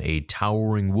down a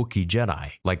towering Wookiee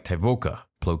Jedi, like Taivoka,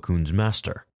 Plo Koon's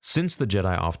master. Since the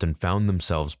Jedi often found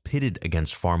themselves pitted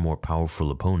against far more powerful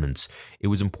opponents, it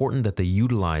was important that they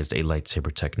utilized a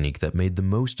lightsaber technique that made the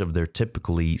most of their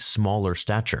typically smaller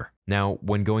stature. Now,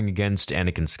 when going against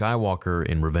Anakin Skywalker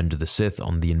in Revenge of the Sith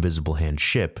on the Invisible Hand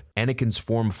ship, Anakin's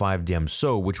Form 5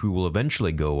 Diam-So, which we will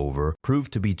eventually go over,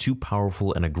 proved to be too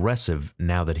powerful and aggressive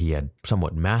now that he had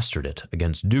somewhat mastered it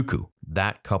against Dooku.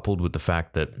 That, coupled with the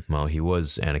fact that, well, he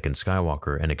was Anakin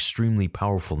Skywalker and extremely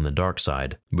powerful in the dark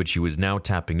side, which he was now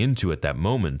tapping into at that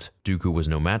moment, Dooku was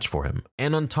no match for him.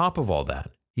 And on top of all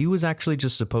that, he was actually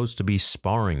just supposed to be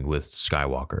sparring with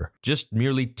Skywalker, just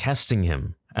merely testing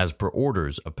him as per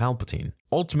orders of Palpatine.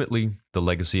 Ultimately, the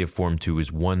legacy of Form 2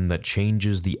 is one that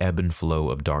changes the ebb and flow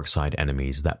of dark side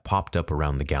enemies that popped up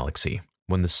around the galaxy,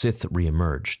 when the Sith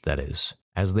re-emerged, that is.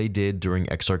 As they did during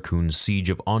Exar Kun's siege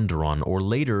of Onderon, or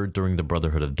later during the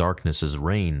Brotherhood of Darkness's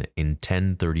reign in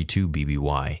 1032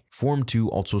 BBY. Form 2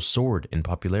 also soared in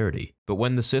popularity, but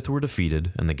when the Sith were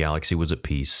defeated and the galaxy was at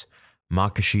peace,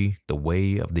 Makashi, the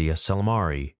way of the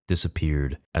Ysalamiri,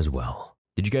 disappeared as well.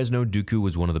 Did you guys know Dooku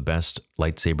was one of the best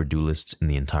lightsaber duelists in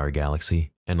the entire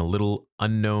galaxy? And a little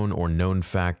unknown or known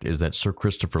fact is that Sir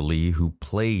Christopher Lee, who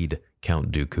played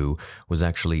Count Dooku, was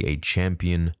actually a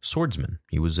champion swordsman.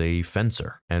 He was a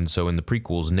fencer. And so in the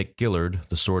prequels, Nick Gillard,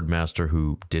 the sword master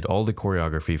who did all the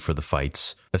choreography for the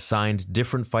fights, assigned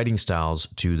different fighting styles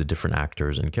to the different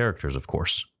actors and characters, of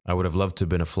course. I would have loved to have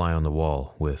been a fly on the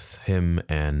wall with him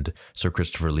and Sir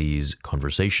Christopher Lee's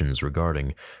conversations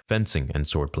regarding fencing and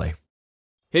swordplay.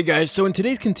 Hey guys, so in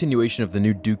today's continuation of the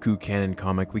new Dooku canon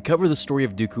comic, we cover the story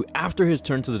of Dooku after his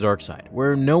turn to the dark side,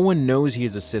 where no one knows he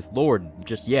is a Sith Lord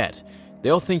just yet. They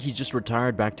all think he's just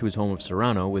retired back to his home of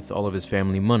Serrano with all of his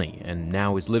family money, and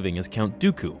now is living as Count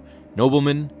Dooku,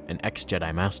 nobleman and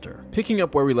ex-Jedi Master. Picking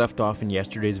up where we left off in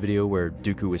yesterday's video, where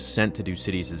Dooku was sent to do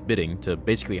Sidious's bidding to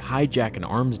basically hijack an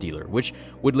arms dealer, which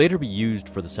would later be used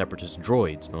for the Separatist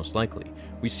droids, most likely.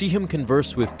 We see him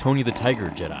converse with Tony the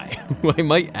Tiger Jedi, who I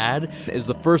might add is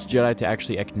the first Jedi to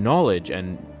actually acknowledge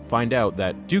and find out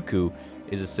that Dooku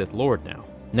is a Sith Lord now.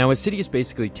 Now, as Sidious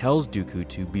basically tells Dooku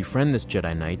to befriend this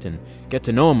Jedi Knight and get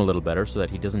to know him a little better so that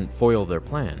he doesn't foil their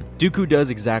plan, Dooku does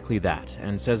exactly that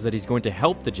and says that he's going to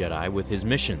help the Jedi with his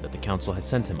mission that the Council has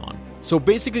sent him on. So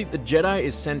basically, the Jedi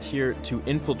is sent here to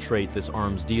infiltrate this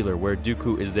arms dealer, where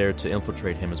Dooku is there to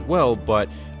infiltrate him as well, but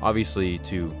obviously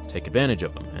to take advantage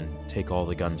of him and take all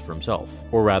the guns for himself,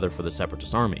 or rather for the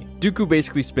Separatist army. Dooku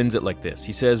basically spins it like this.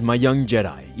 He says, "My young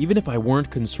Jedi, even if I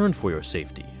weren't concerned for your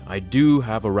safety, I do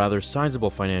have a rather sizable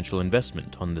financial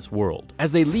investment on this world."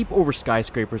 As they leap over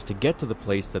skyscrapers to get to the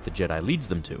place that the Jedi leads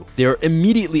them to, they are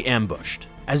immediately ambushed.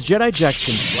 As Jedi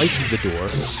Jackson slices the door,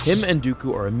 him and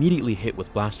Dooku are immediately hit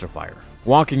with blaster fire.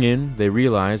 Walking in, they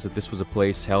realize that this was a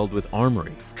place held with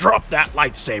armory. "Drop that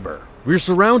lightsaber! We're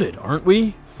surrounded, aren't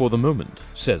we?" "For the moment,"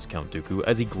 says Count Dooku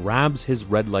as he grabs his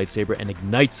red lightsaber and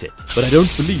ignites it. "But I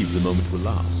don't believe the moment will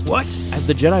last." "What?" As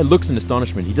the Jedi looks in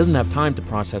astonishment, he doesn't have time to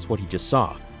process what he just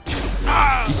saw.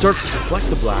 He starts to deflect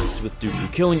the blasts with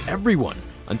Dooku, killing everyone,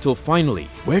 until finally,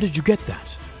 "Where did you get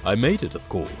that?" "I made it, of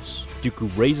course." Dooku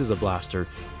raises a blaster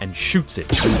and shoots it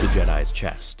through the Jedi's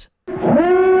chest.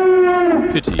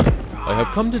 "Pity. I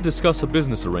have come to discuss a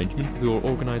business arrangement with your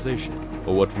organization,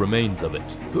 or what remains of it."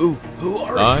 Who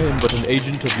are you?" "I am but an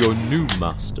agent of your new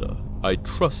master. I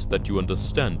trust that you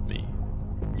understand me."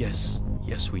 Yes,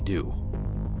 we do."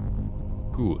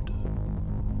 "Good."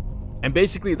 And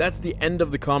basically, that's the end of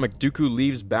the comic. Dooku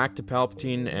leaves back to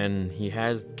Palpatine, and he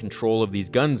has control of these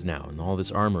guns now and all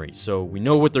this armory, so we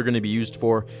know what they're going to be used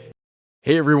for.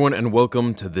 Hey everyone, and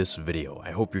welcome to this video. I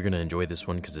hope you're going to enjoy this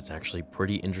one because it's actually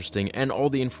pretty interesting and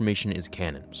all the information is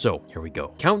canon. So, here we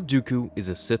go. Count Dooku is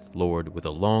a Sith Lord with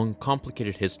a long,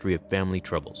 complicated history of family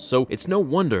troubles, so it's no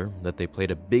wonder that they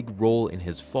played a big role in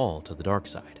his fall to the dark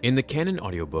side. In the canon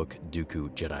audiobook,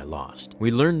 Dooku Jedi Lost, we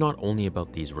learn not only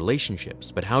about these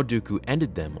relationships, but how Dooku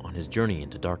ended them on his journey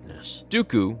into darkness.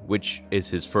 Dooku, which is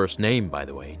his first name by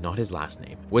the way, not his last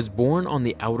name, was born on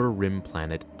the outer rim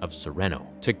planet of Sereno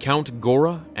to Count Gora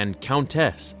and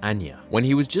Countess Anya. When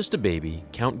he was just a baby,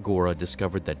 Count Gora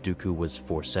discovered that Dooku was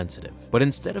force sensitive. But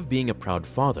instead of being a proud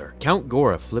father, Count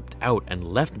Gora flipped out and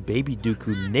left baby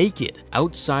Dooku naked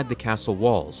outside the castle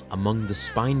walls among the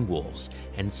spine wolves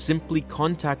and simply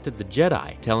contacted the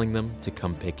Jedi, telling them to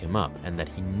come pick him up and that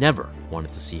he never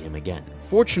wanted to see him again.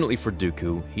 Fortunately for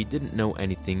Dooku, he didn't know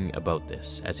anything about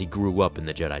this as he grew up in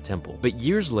the Jedi Temple. But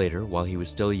years later, while he was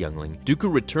still a youngling,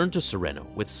 Dooku returned to Sereno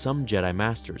with some Jedi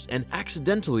Masters and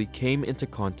accidentally came into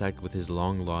contact with his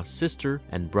long-lost sister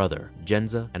and brother,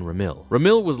 Jenza and Ramil.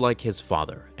 Ramil was like his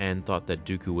father and thought that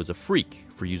Dooku was a freak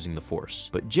for using the Force.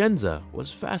 But Jenza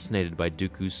was fascinated by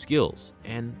Dooku's skills,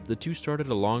 and the two started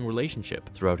a long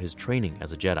relationship throughout his training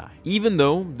as a Jedi. Even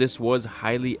though this was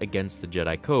highly against the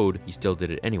Jedi Code, he still did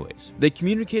it anyways. They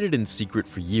communicated in secret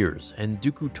for years, and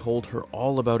Dooku told her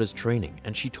all about his training,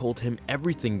 and she told him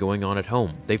everything going on at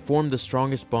home. They formed the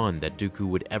strongest bond that Dooku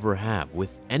would ever have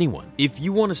with anyone. If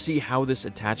you want to see how this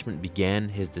attachment began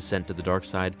his descent to the dark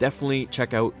side, definitely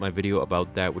check out my video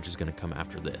about that, which is going to come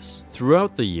after this.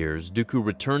 Throughout the years,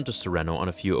 Dooku returned to Sereno on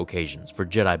a few occasions for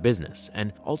Jedi business,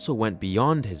 and also went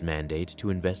beyond his mandate to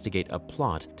investigate a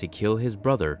plot to kill his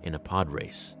brother in a pod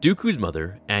race. Dooku's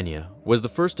mother, Anya, was the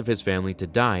first of his family to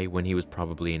die when he was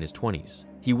probably in his 20s.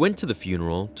 He went to the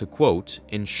funeral to, quote,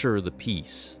 "ensure the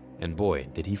peace," and boy,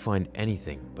 did he find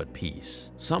anything but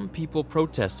peace. Some people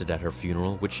protested at her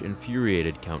funeral, which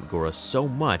infuriated Count Gora so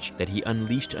much that he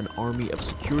unleashed an army of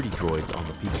security droids on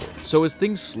the people. So as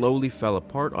things slowly fell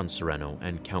apart on Sereno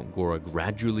and Count Gora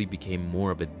gradually became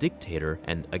more of a dictator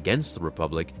and against the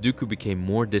Republic, Dooku became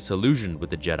more disillusioned with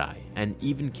the Jedi and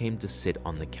even came to sit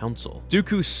on the council.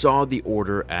 Dooku saw the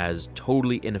Order as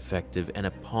totally ineffective and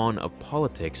a pawn of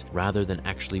politics rather than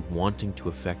actually wanting to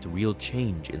effect real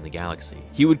change in the galaxy.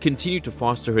 He would continue to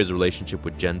foster his relationship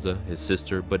with Jenza, his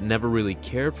sister, but never really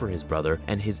cared for his brother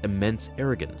and his immense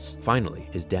arrogance. Finally,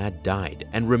 his dad died,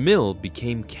 and Ramil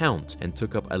became Count and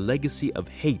took up a legacy of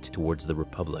hate towards the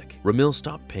Republic. Ramil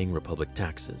stopped paying Republic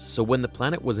taxes, so when the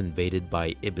planet was invaded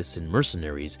by Ibisin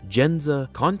mercenaries,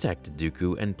 Jenza contacted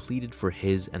Dooku and pleaded for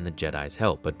his and the Jedi's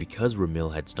help, but because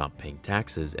Ramil had stopped paying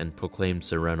taxes and proclaimed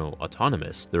Sereno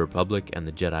autonomous, the Republic and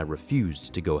the Jedi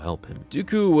refused to go help him.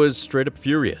 Dooku was straight up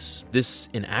furious. This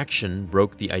inaction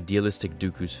broke the idealistic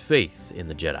Dooku's faith in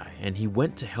the Jedi, and he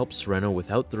went to help Sereno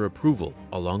without their approval,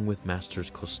 along with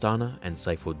Masters Costana and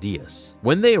Sifo Dyas.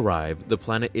 When they arrive, the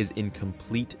planet is in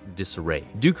complete disarray.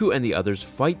 Dooku and the others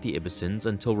fight the Ibisins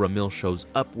until Ramil shows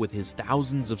up with his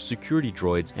thousands of security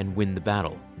droids and win the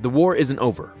battle. The war isn't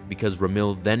over, because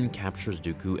Ramil then captures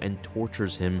Dooku and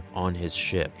tortures him on his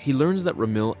ship. He learns that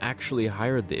Ramil actually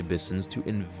hired the Ibisins to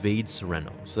invade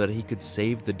Sereno so that he could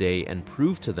save the day and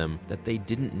prove to them that they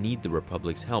didn't need the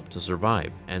Republic's help to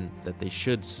survive and that they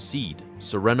should secede.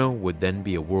 Sereno would then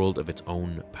be a world of its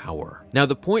own power. Now,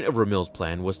 the point of Ramil's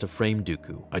plan was to frame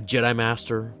Dooku, a Jedi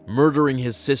Master, murdering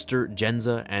his sister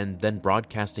Jenza and then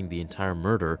broadcasting the entire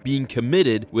murder, being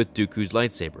committed with Dooku's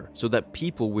lightsaber, so that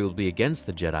people will be against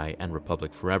the Jedi and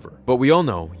Republic forever. But we all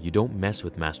know you don't mess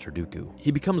with Master Dooku. He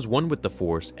becomes one with the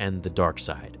Force and the dark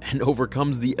side, and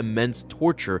overcomes the immense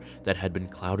torture that had been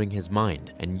clouding his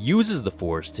mind, and uses the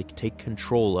Force to take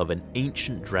control of an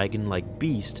ancient dragon-like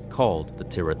beast called the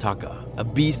Tirataka. A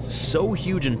beast so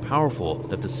huge and powerful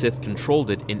that the Sith controlled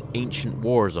it in ancient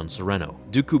wars on Sereno.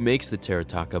 Dooku makes the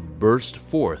Tirataka burst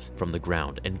forth from the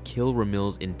ground and kill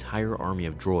Ramil's entire army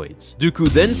of droids. Dooku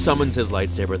then summons his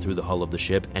lightsaber through the hull of the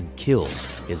ship and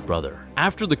kills his brother.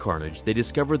 After the carnage, they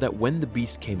discover that when the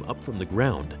beast came up from the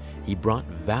ground, he brought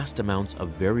vast amounts of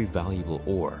very valuable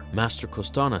ore. Master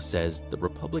Costana says the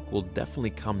Republic will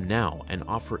definitely come now and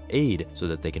offer aid so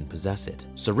that they can possess it.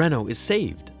 Sereno is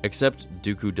saved, except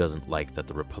Dooku doesn't like that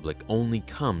the Republic only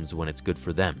comes when it's good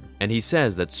for them, and he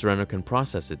says that Sereno can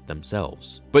process it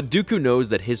themselves. But Dooku knows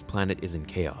that his planet is in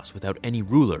chaos without any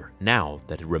ruler now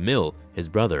that Ramil, his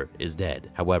brother, is dead.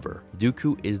 However,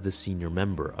 Dooku is the senior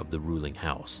member of the ruling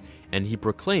house, and he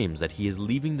proclaims that he is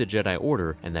leaving the Jedi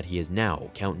Order and that he is now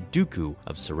Count Dooku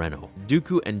of Sereno.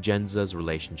 Dooku and Jenza's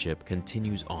relationship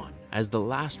continues on as the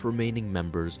last remaining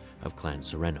members of Clan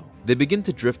Sereno. They begin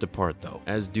to drift apart though,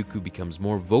 as Dooku becomes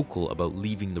more vocal about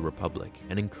leaving the Republic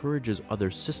and encourages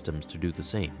other systems to do the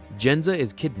same. Jenza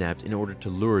is kidnapped in order to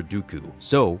lure Dooku,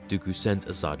 so Dooku sends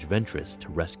Asajj Ventress to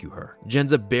rescue her.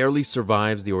 Jenza barely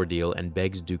survives the ordeal and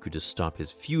begs Dooku to stop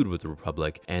his feud with the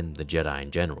Republic and the Jedi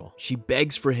in general. She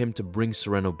begs for him to bring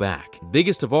Sereno back.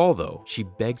 Biggest of all though, she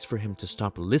begs for him to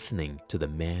stop listening to the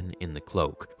man in the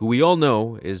cloak, who we all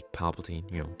know is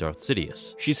Palpatine, Darth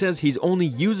Sidious. She says he's only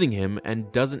using him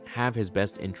and doesn't have his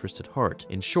best interest at heart.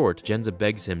 In short, Jenza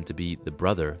begs him to be the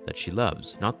brother that she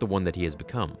loves, not the one that he has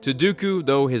become. To Dooku,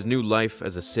 though, his new life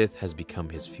as a Sith has become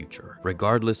his future.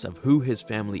 Regardless of who his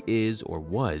family is or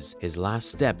was, his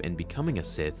last step in becoming a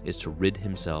Sith is to rid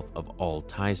himself of all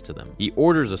ties to them. He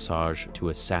orders Asajj to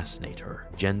assassinate her.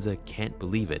 Jenza can't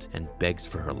believe it and begs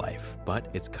for her life, but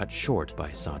it's cut short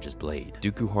by Asajj's blade.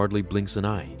 Dooku hardly blinks an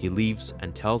eye. He leaves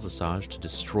and tells Asajj to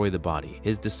destroy the body.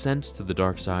 His descent to the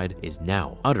dark side is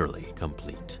now utterly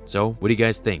complete. So, what do you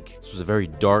guys think? This was a very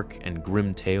dark and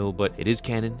grim tale, but it is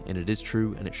canon and it is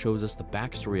true, and it shows us the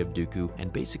backstory of Dooku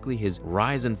and basically his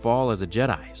rise and fall as a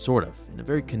Jedi, sort of, in a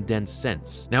very condensed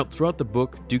sense. Now, throughout the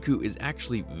book, Dooku is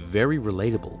actually very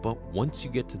relatable, but once you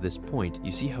get to this point,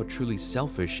 you see how truly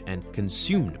selfish and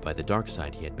consumed by the dark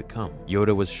side he had become.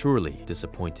 Yoda was surely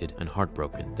disappointed and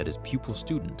heartbroken that his pupil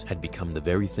student had become the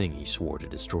very thing he swore to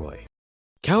destroy.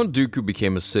 Count Dooku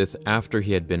became a Sith after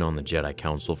he had been on the Jedi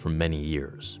Council for many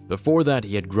years. Before that,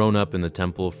 he had grown up in the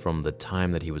temple from the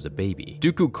time that he was a baby.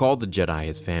 Dooku called the Jedi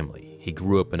his family. He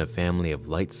grew up in a family of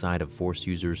light side of Force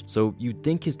users, so you'd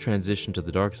think his transition to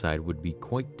the dark side would be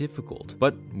quite difficult.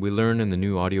 But we learn in the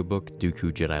new audiobook,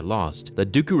 Dooku Jedi Lost,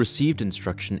 that Dooku received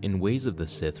instruction in ways of the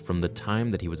Sith from the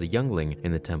time that he was a youngling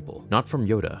in the temple. Not from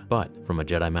Yoda, but from a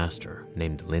Jedi Master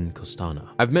named Lyn Costana.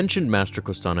 I've mentioned Master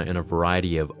Costana in a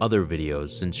variety of other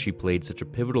videos since she played such a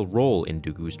pivotal role in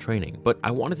Dooku's training, but I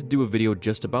wanted to do a video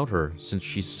just about her since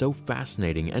she's so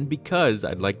fascinating and because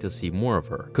I'd like to see more of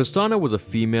her. Costana was a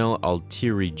female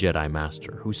Altiri Jedi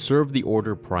Master who served the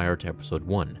Order prior to Episode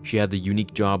 1. She had the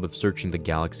unique job of searching the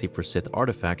galaxy for Sith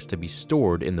artifacts to be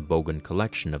stored in the Bogan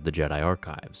collection of the Jedi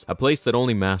Archives, a place that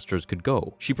only Masters could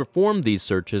go. She performed these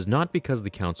searches not because the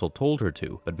Council told her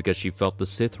to, but because she felt the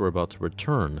Sith were about to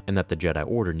return and that the Jedi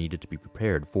Order needed to be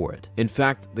prepared for it. In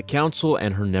fact, the Council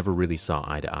and her never really saw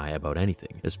eye to eye about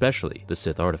anything, especially the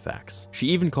Sith artifacts. She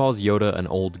even calls Yoda an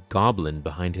old goblin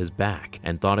behind his back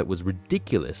and thought it was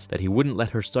ridiculous that he wouldn't let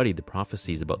her study the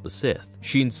prophecies about the Sith.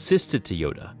 She insisted to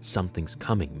Yoda, "Something's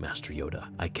coming, Master Yoda.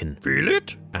 I can feel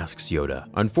it?" asks Yoda.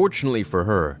 Unfortunately for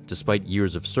her, despite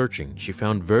years of searching, she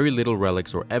found very little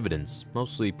relics or evidence,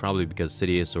 mostly probably because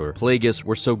Sidious or Plagueis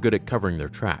were so good at covering their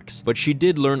tracks. But she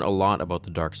did learn a lot about the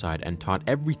dark side and taught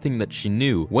everything that she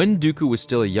knew when Dooku was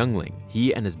still a youngling.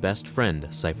 He and his best friend,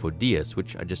 Sifo-Dyas,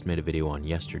 which I just made a video on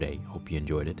yesterday, hope you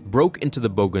enjoyed it, broke into the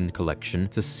Bogan collection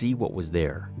to see what was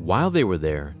there. While they were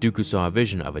there, Dooku saw a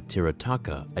vision of a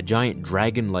Tirataka, a giant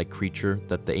dragon-like creature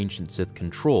that the ancient Sith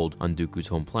controlled on Dooku's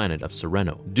home planet of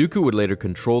Sereno. Dooku would later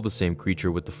control the same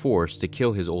creature with the Force to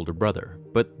kill his older brother.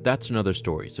 But that's another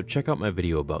story, so check out my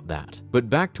video about that. But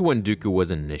back to when Dooku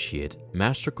was an initiate,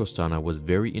 Master Costana was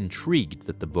very intrigued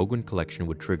that the Bogan collection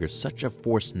would trigger such a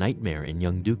Force nightmare in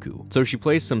young Dooku. So she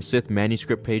placed some Sith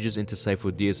manuscript pages into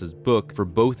Sifo-Dyas' book for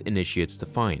both initiates to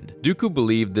find. Dooku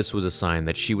believed this was a sign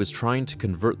that she was trying to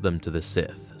convert them to the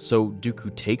Sith. So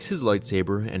Dooku takes his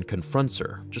lightsaber and confronts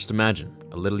her. Just imagine,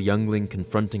 a little youngling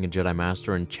confronting a Jedi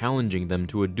Master and challenging them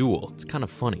to a duel. It's kind of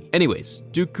funny. Anyways,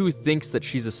 Dooku thinks that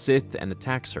she's a Sith and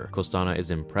attacks her. Costana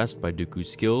is impressed by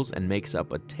Dooku's skills and makes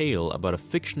up a tale about a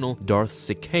fictional Darth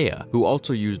Sicaea who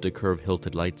also used a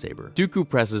curve-hilted lightsaber. Dooku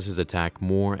presses his attack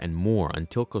more and more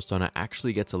until Costana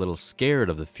actually gets a little scared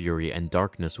of the fury and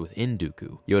darkness within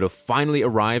Dooku. Yoda finally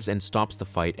arrives and stops the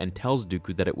fight and tells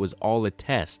Dooku that it was all a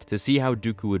test to see how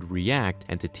Dooku would react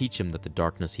and to teach him that the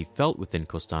darkness he felt within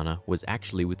Costana was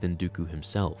actually within Dooku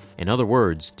himself. In other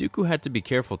words, Dooku had to be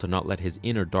careful to not let his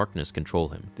inner darkness control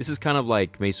him. This is kind of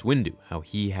like Mace Windu, how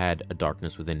he had a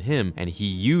darkness within him and he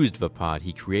used Vapad,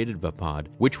 he created Vapad,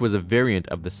 which was a variant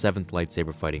of the 7th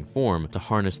lightsaber fighting form to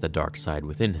harness the dark side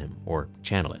within him, or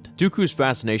channel it. Dooku's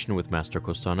fascination with Master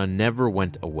Costana never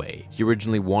went away. He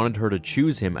originally wanted her to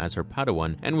choose him as her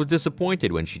Padawan and was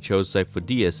disappointed when she chose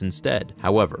Sifo-Dyas instead.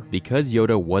 However, because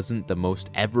Yoda wasn't the most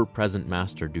ever-present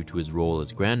master due to his role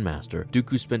as Grandmaster,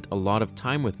 Dooku spent a lot of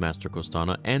time with Master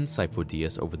Costana and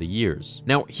Sifo-Dyas over the years.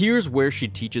 Now, here's where she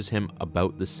teaches him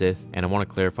about the Sith, and I want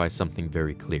to clarify something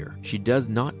very clear. She does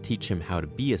not teach him how to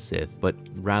be a Sith, but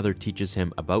rather teaches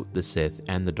him about the Sith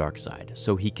and the dark side,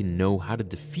 so he can know how to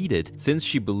defeat it, since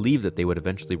she believed that they would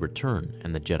eventually return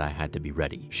and the Jedi had to be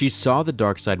ready. She saw the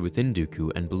dark side within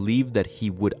Dooku and believed that he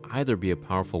would either be a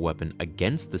powerful weapon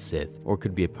against the Sith or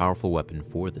could be a powerful weapon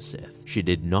for the Sith. She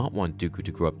did not want Dooku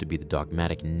to grow up to be the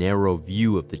dogmatic, narrow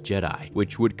view of the Jedi,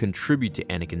 which would contribute to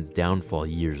Anakin's downfall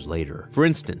years later. For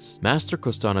instance, Master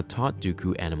Costana taught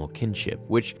Dooku animal kinship,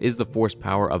 which is the Force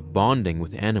power of bonding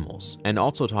with animals, and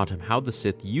also taught him how the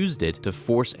Sith used it to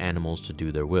force animals to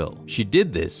do their will. She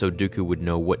did this so Dooku would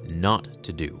know what not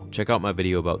to do. Check out my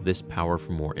video about this power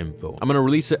for more info. I'm going to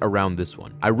release it around this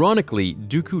one. Ironically,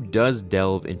 Dooku does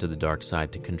delve into the dark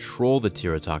side to control the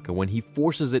Tirataka when he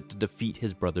forces it to defeat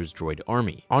his brother's droid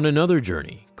army. On another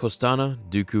journey, Costana,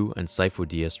 Dooku, and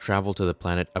Sifo-Dyas travel to the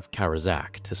planet of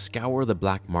Karazak to scour the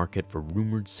black market for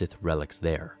rumored Sith relics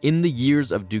there. In the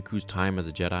years of Dooku's time as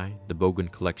a Jedi, the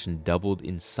Bogan collection doubled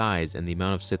in size and the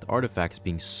amount of Sith artifacts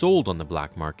being sold on the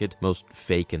black market, most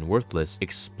fake and worthless,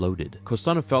 exploded.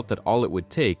 Costana felt that all it would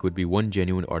take would be one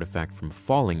genuine artifact from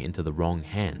falling into the wrong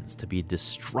hands to be a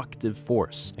destructive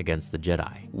force against the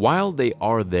Jedi. While they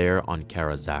are there on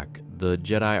Karazak, the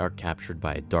Jedi are captured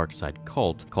by a dark side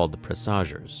cult called the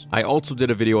Presagers. I also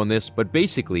did a video on this, but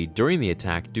basically, during the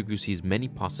attack, Dooku sees many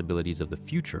possibilities of the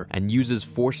future and uses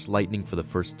Force lightning for the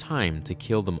first time to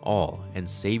kill them all and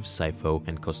save Sifo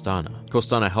and Costana.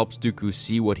 Costana helps Dooku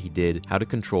see what he did, how to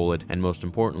control it, and most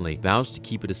importantly, vows to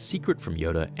keep it a secret from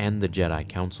Yoda and the Jedi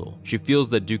Council. She feels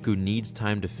that Dooku needs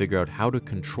time to figure out how to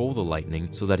control the lightning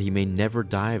so that he may never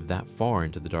dive that far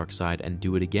into the dark side and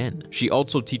do it again. She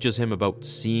also teaches him about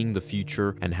seeing the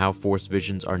future and how Force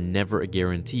visions are never a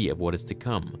guarantee of what is to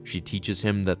come. She teaches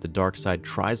him that the dark side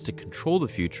tries to control the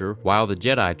future while the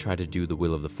Jedi try to do the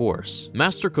will of the Force.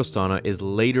 Master Kostana is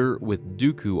later with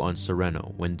Dooku on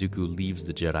Sereno when Dooku leaves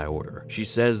the Jedi Order. She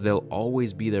says they'll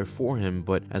always be there for him,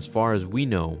 but as far as we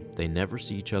know, they never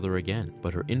see each other again.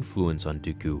 But her influence on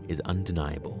Dooku is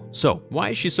undeniable. So, why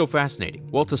is she so fascinating?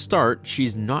 Well, to start,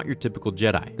 she's not your typical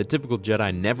Jedi. The typical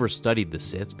Jedi never studied the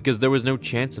Sith because there was no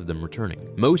chance of them returning.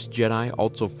 Most Jedi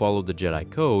also followed the Jedi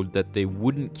Code that they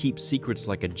wouldn't keep secrets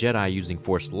like a Jedi using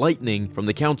Force lightning from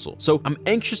the Council. So I'm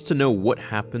anxious to know what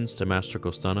happens to Master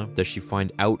Kostana. Does she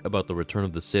find out about the return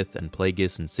of the Sith and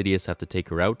Plagueis and Sidious have to take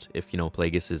her out if,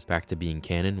 Plagueis is back to being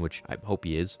canon, which I hope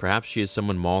he is. Perhaps she is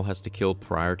someone Maul has to kill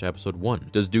prior to episode 1.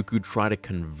 Does Dooku try to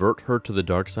convert her to the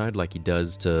dark side like he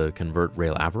does to convert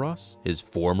Rael Averross, his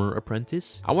former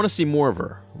apprentice? I want to see more of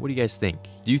her. What do you guys think?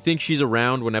 Do you think she's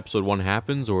around when episode 1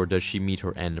 happens, or does she meet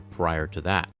her end prior to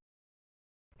that?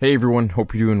 Hey everyone,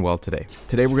 hope you're doing well today.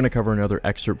 Today we're going to cover another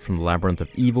excerpt from the Labyrinth of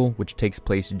Evil, which takes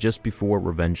place just before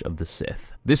Revenge of the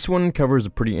Sith. This one covers a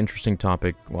pretty interesting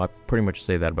topic. Well, I pretty much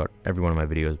say that about every one of my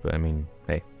videos, but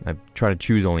hey, I try to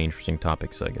choose only interesting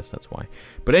topics, so I guess that's why.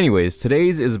 But anyways,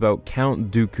 today's is about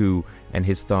Count Dooku and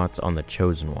his thoughts on the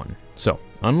Chosen One. So,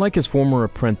 unlike his former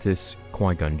apprentice,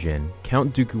 Qui-Gon Jinn,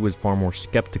 Count Dooku was far more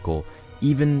skeptical,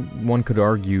 even, one could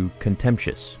argue,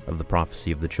 contemptuous of the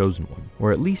prophecy of the Chosen One,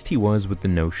 or at least he was with the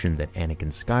notion that Anakin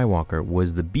Skywalker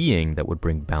was the being that would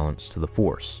bring balance to the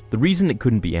Force. The reason it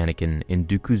couldn't be Anakin, in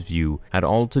Dooku's view, had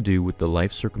all to do with the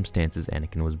life circumstances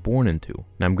Anakin was born into.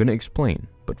 Now I'm going to explain,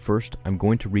 but first I'm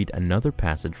going to read another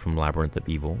passage from Labyrinth of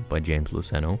Evil by James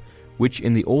Luceno, which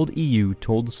in the old EU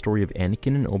told the story of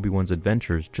Anakin and Obi-Wan's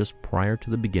adventures just prior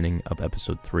to the beginning of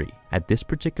Episode 3. At this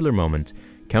particular moment,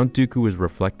 Count Dooku is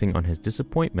reflecting on his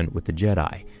disappointment with the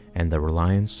Jedi and their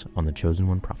reliance on the Chosen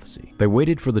One prophecy. They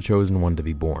waited for the Chosen One to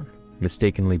be born,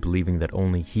 mistakenly believing that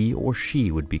only he or she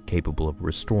would be capable of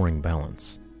restoring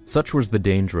balance. Such was the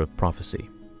danger of prophecy.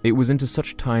 It was into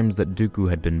such times that Dooku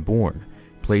had been born,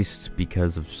 placed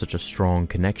because of such a strong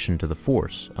connection to the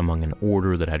Force among an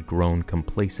order that had grown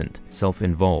complacent,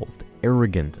 self-involved,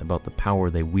 arrogant about the power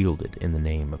they wielded in the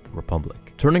name of the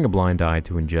Republic. Turning a blind eye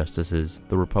to injustices,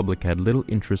 the Republic had little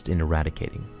interest in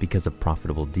eradicating because of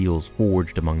profitable deals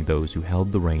forged among those who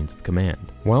held the reins of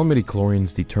command. While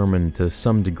midichlorians determined to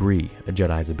some degree a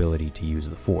Jedi's ability to use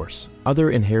the Force,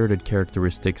 other inherited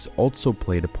characteristics also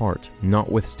played a part,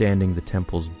 notwithstanding the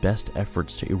Temple's best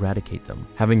efforts to eradicate them.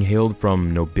 Having hailed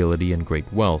from nobility and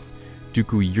great wealth,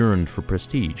 Dooku yearned for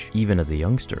prestige, even as a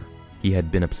youngster. He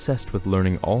had been obsessed with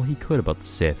learning all he could about the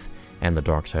Sith and the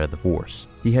dark side of the Force.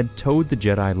 He had towed the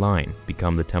Jedi line,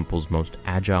 become the Temple's most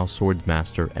agile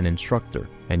swordsmaster and instructor,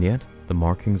 and yet the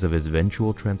markings of his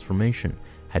eventual transformation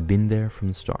had been there from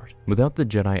the start. Without the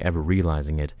Jedi ever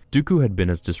realizing it, Dooku had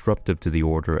been as disruptive to the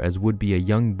Order as would be a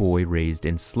young boy raised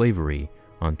in slavery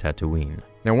on Tatooine.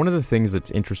 Now, one of the things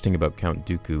that's interesting about Count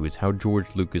Dooku is how George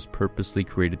Lucas purposely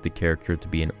created the character to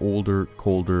be an older,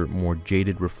 colder, more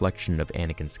jaded reflection of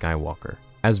Anakin Skywalker.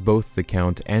 As both the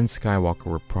Count and Skywalker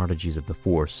were prodigies of the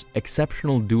Force,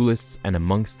 exceptional duelists and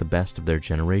amongst the best of their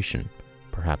generation,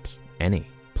 perhaps any.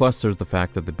 Plus, there's the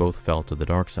fact that they both fell to the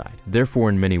dark side. Therefore,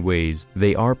 in many ways,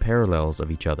 they are parallels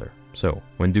of each other. So,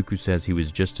 when Dooku says he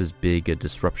was just as big a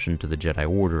disruption to the Jedi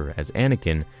Order as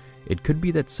Anakin, it could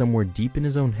be that somewhere deep in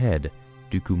his own head,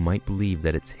 Dooku might believe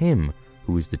that it's him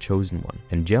who is the Chosen One,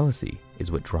 and jealousy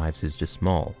is what drives his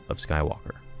dismal of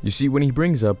Skywalker. You see, when he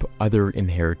brings up other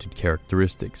inherited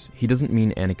characteristics, he doesn't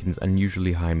mean Anakin's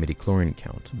unusually high midichlorian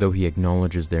count, though he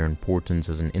acknowledges their importance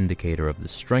as an indicator of the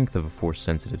strength of a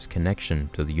Force-sensitive's connection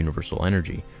to the universal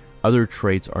energy. Other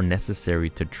traits are necessary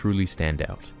to truly stand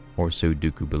out, or so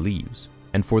Dooku believes.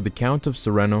 And for the Count of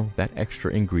Sereno, that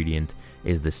extra ingredient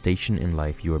is the station in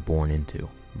life you are born into.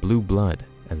 Blue blood,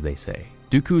 as they say.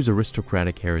 Dooku's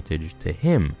aristocratic heritage, to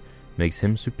him, makes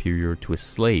him superior to a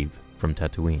slave from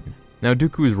Tatooine. Now,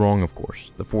 Dooku is wrong, of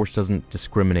course. The Force doesn't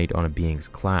discriminate on a being's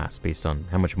class based on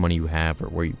how much money you have or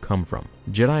where you come from.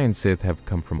 Jedi and Sith have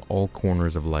come from all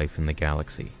corners of life in the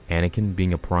galaxy, Anakin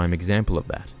being a prime example of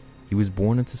that. He was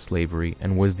born into slavery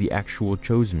and was the actual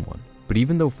Chosen One. But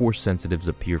even though Force sensitives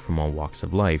appear from all walks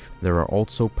of life, there are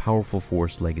also powerful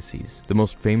Force legacies. The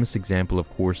most famous example, of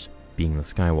course, being the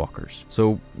Skywalkers.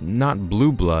 So, not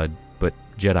blue blood, but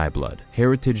Jedi blood.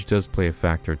 Heritage does play a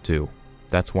factor too.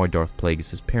 That's why Darth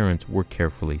Plagueis' parents were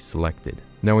carefully selected.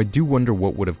 Now, I do wonder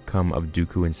what would have come of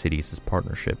Dooku and Sidious's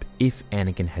partnership if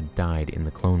Anakin had died in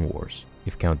the Clone Wars,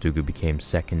 if Count Dooku became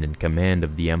second in command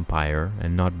of the Empire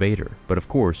and not Vader. But of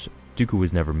course, Dooku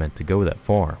was never meant to go that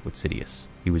far with Sidious.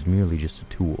 He was merely just a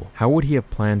tool. How would he have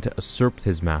planned to usurp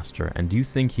his master, and do you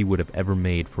think he would have ever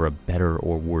made for a better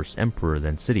or worse emperor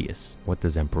than Sidious? What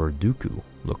does Emperor Dooku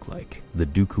look like? The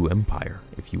Dooku Empire,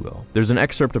 if you will. There's an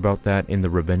excerpt about that in the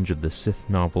Revenge of the Sith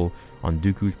novel on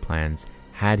Dooku's plans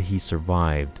had he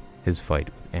survived his fight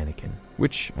with Anakin,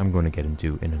 which I'm going to get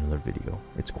into in another video.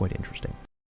 It's quite interesting.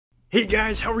 Hey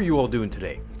guys, how are you all doing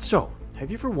today? So, have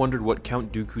you ever wondered what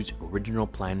Count Dooku's original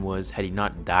plan was had he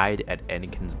not died at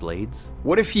Anakin's blades?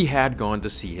 What if he had gone to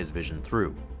see his vision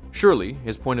through? Surely,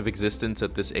 his point of existence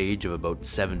at this age of about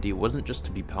 70 wasn't just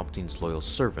to be Palpatine's loyal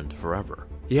servant forever.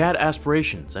 He had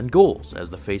aspirations and goals as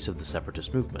the face of the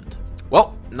Separatist movement.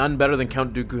 Well, none better than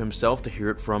Count Dooku himself to hear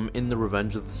it from in the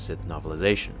Revenge of the Sith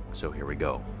novelization, so here we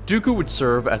go. Dooku would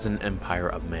serve as an empire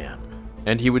of man,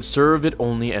 and he would serve it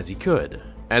only as he could,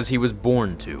 as he was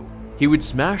born to. He would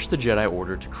smash the Jedi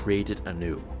Order to create it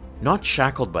anew, not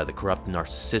shackled by the corrupt,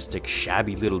 narcissistic,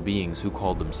 shabby little beings who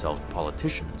called themselves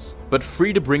politicians, but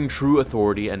free to bring true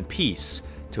authority and peace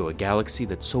to a galaxy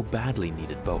that so badly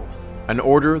needed both. An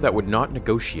order that would not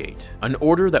negotiate, an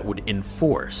order that would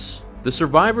enforce. The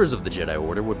survivors of the Jedi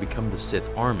Order would become the Sith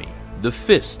Army, the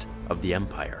fist of the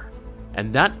Empire,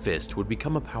 and that fist would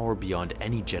become a power beyond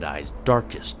any Jedi's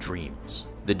darkest dreams.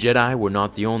 The Jedi were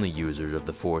not the only users of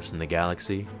the Force in the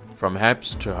galaxy. From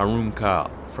Heps to Harum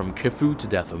Kal, from Kifu to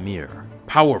Dathomir,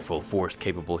 powerful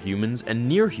Force-capable humans and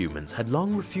near-humans had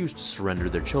long refused to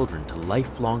surrender their children to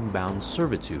lifelong bound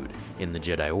servitude in the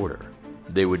Jedi Order.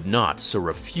 They would not so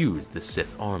refuse the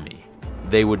Sith Army.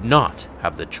 They would not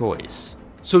have the choice.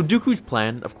 So Dooku's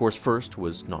plan, of course, first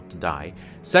was not to die.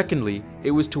 Secondly,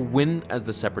 it was to win as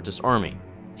the Separatist Army.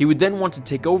 He would then want to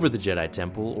take over the Jedi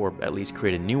Temple, or at least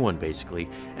create a new one basically,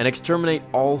 and exterminate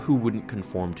all who wouldn't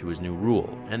conform to his new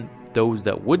rule, and those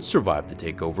that would survive the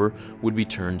takeover would be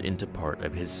turned into part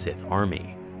of his Sith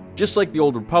army. Just like the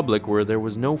Old Republic, where there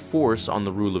was no Force on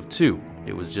the rule of two,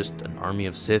 it was just an army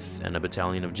of Sith and a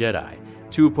battalion of Jedi,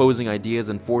 two opposing ideas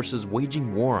and forces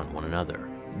waging war on one another.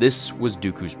 This was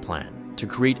Dooku's plan, to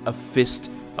create a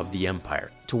fist of the Empire,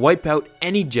 to wipe out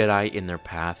any Jedi in their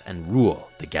path and rule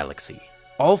the galaxy.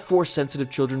 All Force-sensitive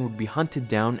children would be hunted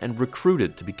down and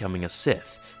recruited to becoming a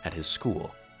Sith at his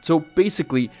school. So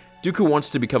basically, Dooku wants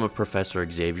to become a Professor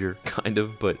Xavier, kind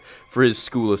of, but for his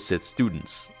school of Sith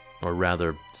students. Or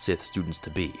rather, Sith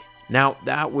students-to-be. Now,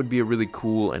 that would be a really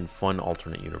cool and fun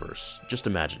alternate universe. Just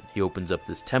imagine, he opens up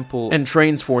this temple and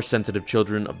trains Force-sensitive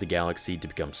children of the galaxy to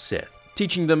become Sith,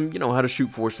 teaching them, how to shoot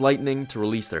Force lightning, to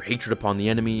release their hatred upon the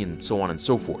enemy, and so on and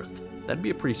so forth. That'd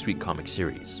be a pretty sweet comic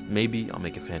series. Maybe I'll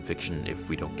make a fanfiction if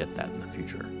we don't get that in the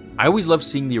future. I always love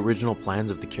seeing the original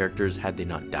plans of the characters had they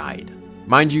not died.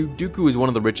 Mind you, Dooku is one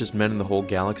of the richest men in the whole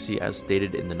galaxy as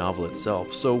stated in the novel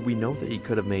itself, so we know that he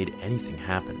could have made anything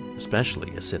happen,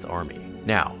 especially a Sith army.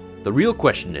 Now, the real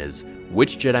question is,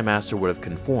 which Jedi Master would have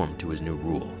conformed to his new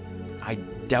rule? I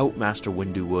doubt Master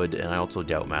Windu would, and I also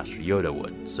doubt Master Yoda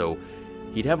would, so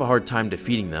he'd have a hard time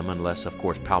defeating them unless, of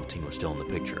course, Palpatine was still in the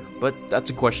picture. But that's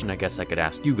a question I guess I could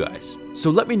ask you guys. So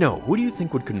let me know, who do you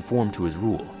think would conform to his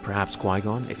rule? Perhaps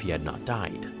Qui-Gon if he had not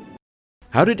died.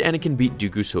 How did Anakin beat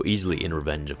Dooku so easily in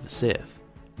Revenge of the Sith?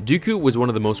 Dooku was one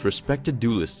of the most respected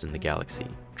duelists in the galaxy,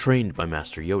 trained by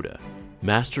Master Yoda,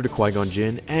 master to Qui-Gon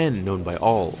Jinn, and known by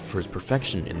all for his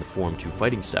perfection in the Form 2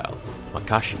 fighting style,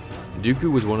 Makashi.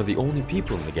 Dooku was one of the only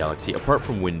people in the galaxy, apart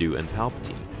from Windu and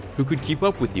Palpatine, who could keep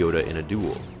up with Yoda in a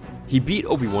duel. He beat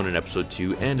Obi-Wan in Episode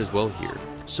 2 and as well here,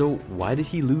 so why did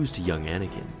he lose to young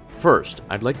Anakin? First,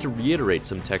 I'd like to reiterate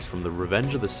some text from the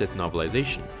Revenge of the Sith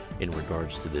novelization in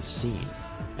regards to this scene,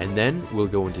 and then we'll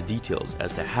go into details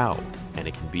as to how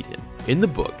Anakin beat him. In the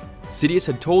book, Sidious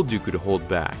had told Dooku to hold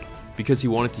back because he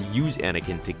wanted to use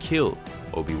Anakin to kill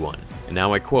Obi-Wan, and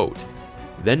now I quote,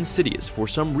 "Then Sidious, for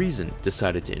some reason,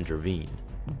 decided to intervene.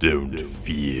 Don't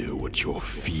fear what you're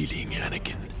feeling,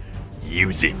 Anakin.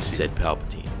 Use it, said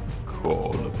Palpatine.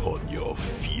 Call upon your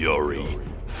fury.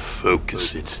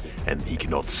 Focus it, and he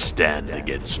cannot stand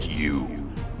against you.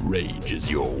 Rage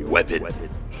is your weapon.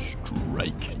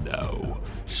 Strike now.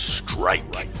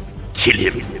 Strike.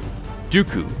 Kill him."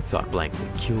 Dooku thought blankly,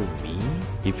 kill me?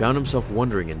 He found himself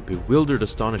wondering in bewildered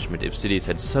astonishment if Sidious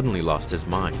had suddenly lost his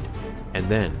mind. And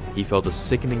then he felt a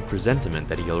sickening presentiment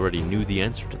that he already knew the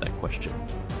answer to that question.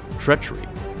 Treachery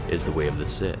is the way of the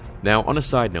Sith. Now, on a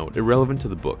side note, irrelevant to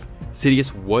the book,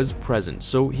 Sidious was present,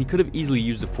 so he could have easily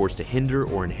used the Force to hinder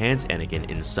or enhance Anakin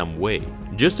in some way,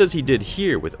 just as he did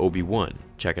here with Obi-Wan.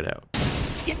 Check it out.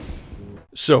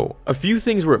 So, a few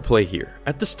things were at play here.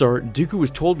 At the start, Dooku was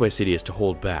told by Sidious to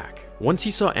hold back. Once he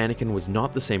saw Anakin was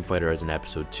not the same fighter as in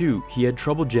Episode 2, he had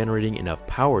trouble generating enough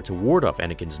power to ward off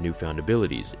Anakin's newfound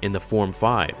abilities in the Form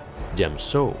 5, Dem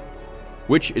So,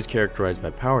 which is characterized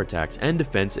by power attacks and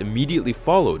defense immediately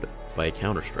followed by a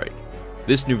counterstrike.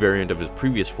 This new variant of his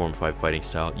previous Form 5 fighting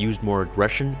style used more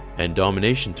aggression and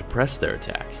domination to press their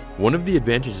attacks. One of the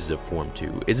advantages of Form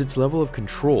 2 is its level of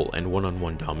control and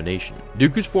one-on-one domination.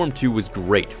 Dooku's Form 2 was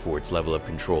great for its level of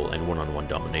control and one-on-one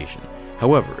domination.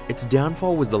 However, its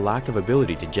downfall was the lack of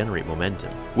ability to generate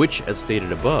momentum, which, as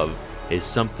stated above, is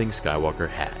something Skywalker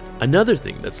had. Another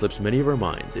thing that slips many of our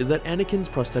minds is that Anakin's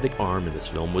prosthetic arm in this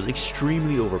film was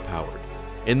extremely overpowered,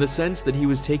 in the sense that he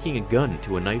was taking a gun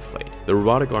to a knife fight. The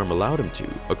robotic arm allowed him to,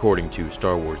 according to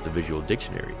Star Wars The Visual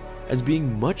Dictionary, as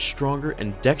being much stronger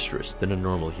and dexterous than a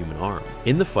normal human arm.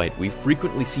 In the fight, we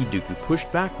frequently see Dooku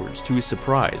pushed backwards to his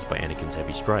surprise by Anakin's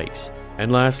heavy strikes.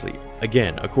 And lastly,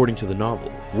 again, according to the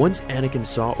novel, once Anakin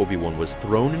saw Obi-Wan was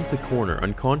thrown into the corner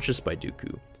unconscious by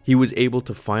Dooku, he was able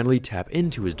to finally tap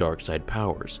into his dark side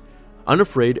powers,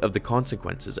 unafraid of the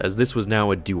consequences, as this was now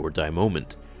a do-or-die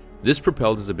moment. This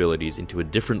propelled his abilities into a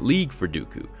different league for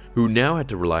Dooku, who now had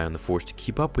to rely on the Force to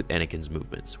keep up with Anakin's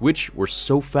movements, which were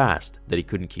so fast that he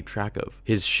couldn't keep track of.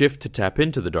 His shift to tap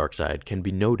into the dark side can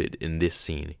be noted in this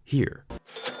scene here.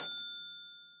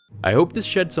 I hope this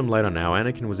shed some light on how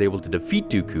Anakin was able to defeat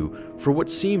Dooku for what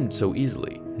seemed so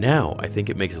easily. Now, I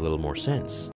think it makes a little more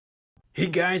sense. Hey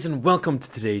guys, and welcome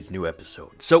to today's new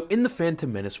episode. So, in The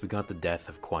Phantom Menace, we got the death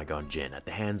of Qui-Gon Jinn at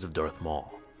the hands of Darth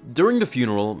Maul. During the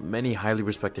funeral, many highly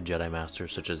respected Jedi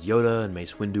Masters such as Yoda and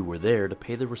Mace Windu were there to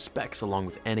pay their respects along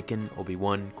with Anakin,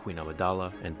 Obi-Wan, Queen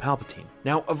Amidala, and Palpatine.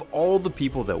 Now, of all the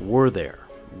people that were there,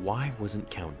 why wasn't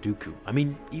Count Dooku? I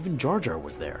mean, even Jar Jar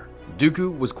was there.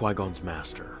 Dooku was Qui-Gon's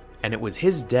master, and it was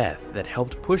his death that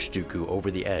helped push Dooku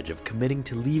over the edge of committing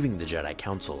to leaving the Jedi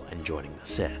Council and joining the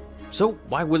Sith. So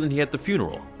why wasn't he at the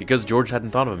funeral? Because George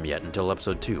hadn't thought of him yet until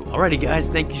episode 2. Alrighty guys,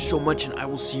 thank you so much and I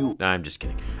will see you... Nah, I'm just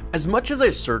kidding. As much as I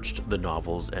searched the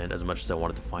novels and as much as I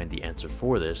wanted to find the answer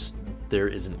for this, there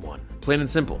isn't one. Plain and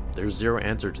simple, there's zero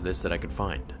answer to this that I could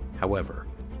find. However,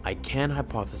 I can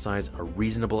hypothesize a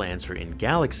reasonable answer in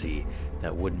Galaxy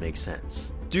that would make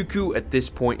sense. Dooku at this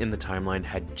point in the timeline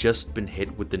had just been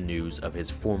hit with the news of his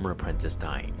former apprentice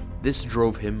dying. This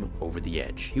drove him over the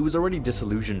edge. He was already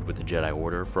disillusioned with the Jedi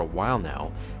Order for a while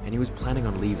now, and he was planning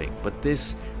on leaving, but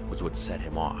this was what set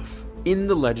him off. In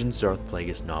the Legends Darth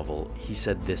Plagueis novel, he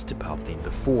said this to Palpatine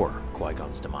before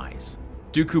Qui-Gon's demise.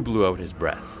 Dooku blew out his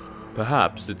breath.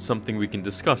 Perhaps it's something we can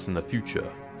discuss in the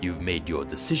future. You've made your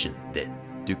decision, then.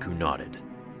 Dooku nodded.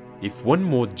 If one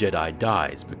more Jedi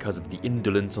dies because of the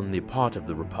indolence on the part of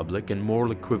the Republic and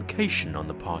moral equivocation on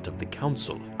the part of the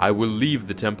Council, I will leave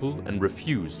the temple and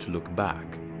refuse to look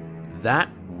back. That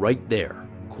right there.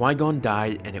 Qui-Gon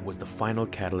died, and it was the final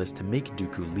catalyst to make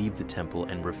Dooku leave the temple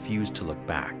and refuse to look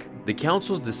back. The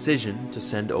Council's decision to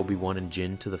send Obi-Wan and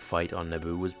Jin to the fight on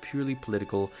Naboo was purely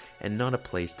political and not a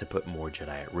place to put more Jedi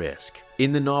at risk.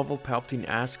 In the novel, Palpatine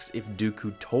asks if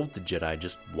Dooku told the Jedi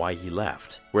just why he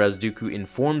left, whereas Dooku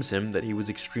informs him that he was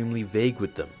extremely vague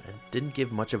with them and didn't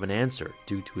give much of an answer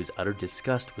due to his utter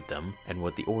disgust with them and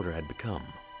what the Order had become.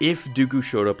 If Dooku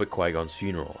showed up at Qui-Gon's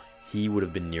funeral, he would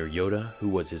have been near Yoda, who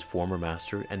was his former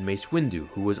master, and Mace Windu,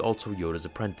 who was also Yoda's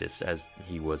apprentice, as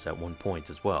he was at one point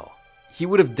as well. He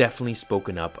would have definitely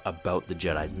spoken up about the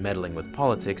Jedi's meddling with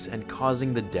politics and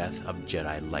causing the death of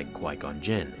Jedi like Qui-Gon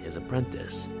Jinn, his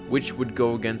apprentice, which would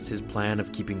go against his plan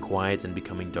of keeping quiet and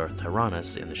becoming Darth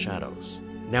Tyrannus in the shadows.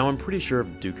 Now, I'm pretty sure if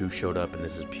Dooku showed up, and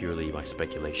this is purely my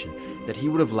speculation, that he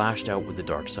would have lashed out with the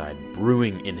dark side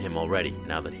brewing in him already,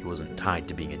 now that he wasn't tied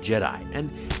to being a Jedi,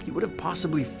 and he would have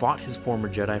possibly fought his former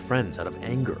Jedi friends out of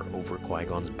anger over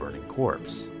Qui-Gon's burning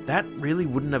corpse. That really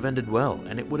wouldn't have ended well,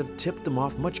 and it would have tipped them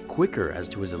off much quicker as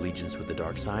to his allegiance with the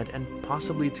dark side, and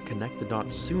possibly to connect the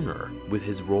dots sooner with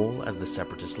his role as the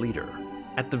Separatist leader.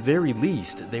 At the very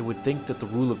least, they would think that the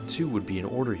rule of two would be in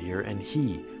order here, and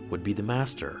he would be the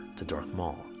master to Darth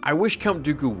Maul. I wish Count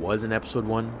Dooku was in episode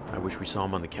 1. I wish we saw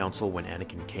him on the council when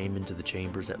Anakin came into the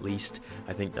chambers at least.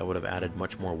 I think that would have added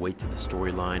much more weight to the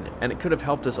storyline, and it could have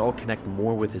helped us all connect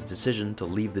more with his decision to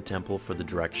leave the temple for the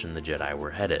direction the Jedi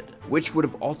were headed, which would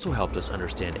have also helped us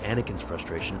understand Anakin's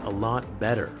frustration a lot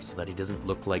better, so that he doesn't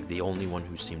look like the only one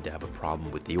who seemed to have a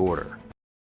problem with the Order.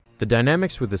 The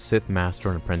dynamics with the Sith Master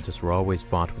and Apprentice were always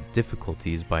fought with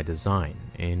difficulties by design,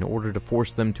 in order to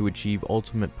force them to achieve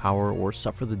ultimate power or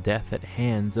suffer the death at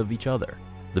hands of each other.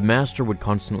 The Master would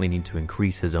constantly need to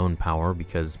increase his own power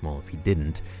because, well, if he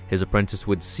didn't, his apprentice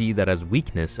would see that as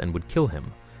weakness and would kill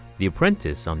him. The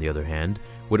apprentice, on the other hand,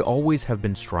 would always have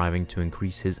been striving to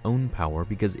increase his own power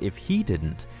because if he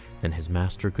didn't, then his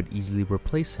master could easily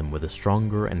replace him with a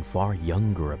stronger and far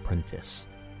younger apprentice.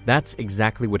 That's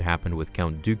exactly what happened with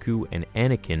Count Dooku and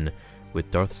Anakin with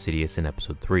Darth Sidious in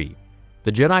Episode 3.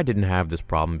 The Jedi didn't have this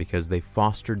problem because they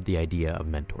fostered the idea of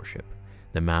mentorship.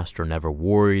 The master never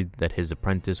worried that his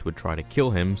apprentice would try to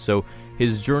kill him, so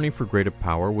his journey for greater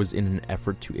power was in an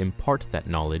effort to impart that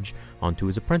knowledge onto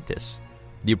his apprentice.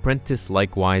 The apprentice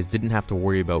likewise didn't have to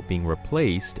worry about being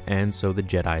replaced, and so the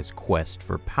Jedi's quest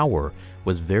for power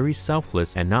was very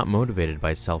selfless and not motivated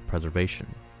by self-preservation.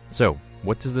 So,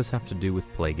 what does this have to do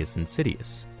with Plagueis and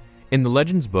Sidious? In the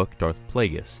Legends book Darth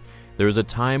Plagueis, there is a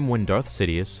time when Darth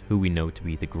Sidious, who we know to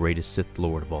be the greatest Sith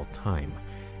Lord of all time,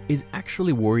 is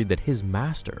actually worried that his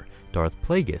master, Darth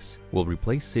Plagueis, will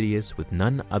replace Sidious with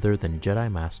none other than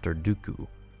Jedi Master Dooku.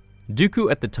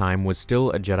 Dooku at the time was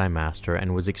still a Jedi Master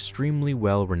and was extremely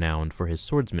well renowned for his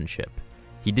swordsmanship.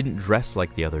 He didn't dress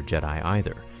like the other Jedi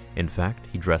either. In fact,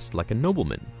 he dressed like a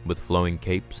nobleman, with flowing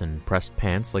capes and pressed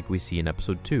pants like we see in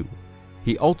Episode 2.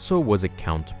 He also was a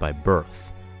Count by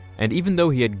birth, and even though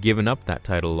he had given up that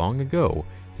title long ago,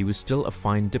 he was still a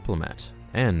fine diplomat,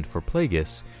 and for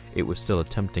Plagueis, it was still a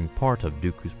tempting part of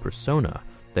Dooku's persona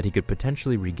that he could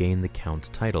potentially regain the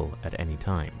Count title at any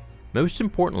time. Most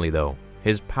importantly though,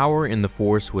 his power in the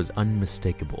Force was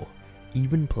unmistakable.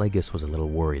 Even Plagueis was a little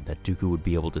worried that Dooku would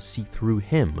be able to see through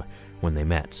him when they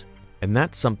met. And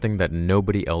that's something that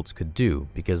nobody else could do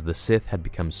because the Sith had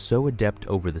become so adept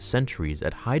over the centuries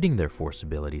at hiding their Force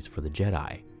abilities for the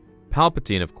Jedi.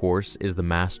 Palpatine, of course, is the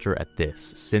master at this,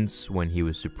 since when he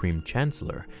was Supreme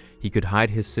Chancellor, he could hide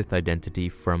his Sith identity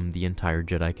from the entire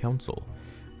Jedi Council.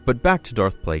 But back to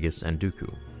Darth Plagueis and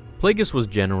Dooku. Plagueis was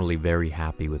generally very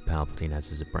happy with Palpatine as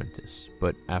his apprentice,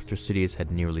 but after Sidious had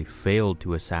nearly failed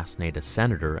to assassinate a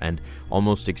senator and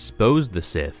almost exposed the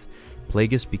Sith,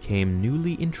 Plagueis became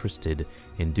newly interested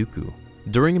in Dooku.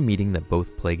 During a meeting that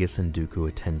both Plagueis and Dooku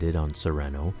attended on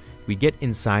Sereno, we get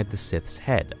inside the Sith's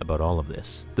head about all of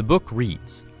this. The book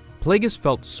reads, Plagueis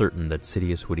felt certain that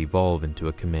Sidious would evolve into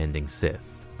a commanding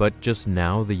Sith, but just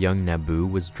now the young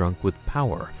Naboo was drunk with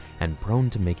power and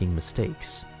prone to making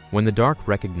mistakes. When the Dark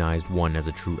recognized one as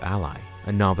a true ally,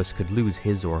 a novice could lose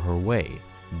his or her way.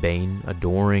 Bane,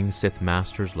 adoring Sith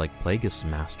masters like Plagueis'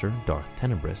 master, Darth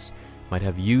Tenebris, might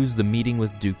have used the meeting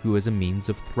with Dooku as a means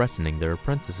of threatening their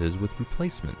apprentices with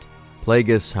replacement.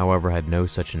 Plagueis, however, had no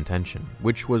such intention,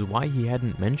 which was why he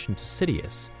hadn't mentioned to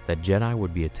Sidious that Jedi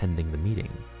would be attending the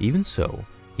meeting. Even so,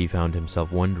 he found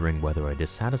himself wondering whether a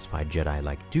dissatisfied Jedi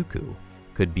like Dooku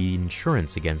could be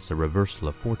insurance against a reversal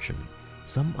of fortune,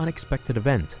 some unexpected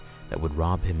event that would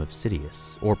rob him of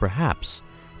Sidious, or perhaps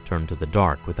turn to the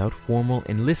Dark without formal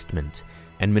enlistment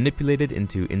and manipulate it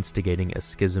into instigating a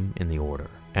schism in the Order.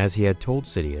 As he had told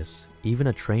Sidious, even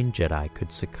a trained Jedi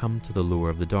could succumb to the lure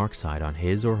of the dark side on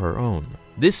his or her own.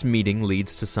 This meeting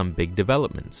leads to some big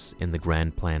developments in the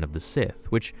grand plan of the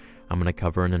Sith, which I'm going to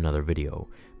cover in another video,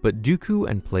 but Dooku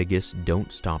and Plagueis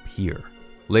don't stop here.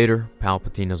 Later,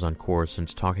 Palpatine is on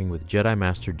Coruscant talking with Jedi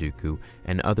Master Dooku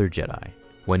and other Jedi,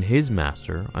 when his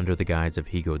master, under the guise of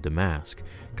Higo Damask,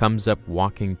 comes up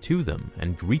walking to them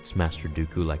and greets Master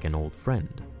Dooku like an old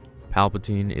friend.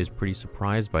 Palpatine is pretty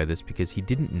surprised by this because he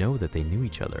didn't know that they knew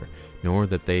each other, nor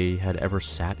that they had ever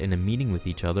sat in a meeting with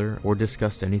each other or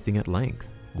discussed anything at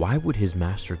length. Why would his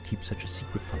master keep such a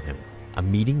secret from him? A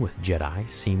meeting with Jedi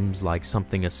seems like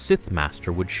something a Sith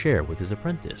master would share with his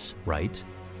apprentice, right?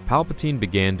 Palpatine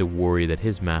began to worry that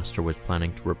his master was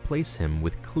planning to replace him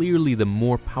with clearly the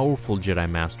more powerful Jedi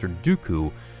Master Dooku,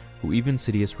 who even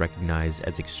Sidious recognized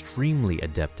as extremely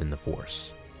adept in the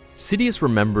Force. Sidious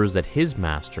remembers that his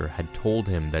master had told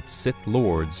him that Sith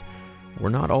Lords were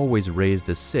not always raised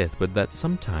as Sith, but that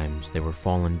sometimes they were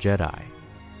fallen Jedi.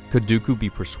 Could Dooku be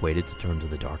persuaded to turn to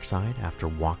the dark side after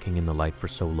walking in the light for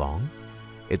so long?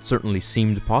 It certainly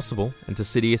seemed possible, and to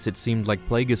Sidious it seemed like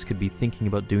Plagueis could be thinking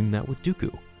about doing that with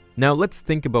Dooku. Now let's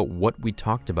think about what we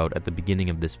talked about at the beginning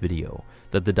of this video,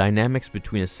 that the dynamics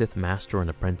between a Sith master and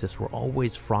apprentice were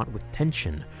always fraught with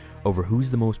tension over who's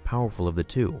the most powerful of the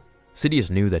two. Sidious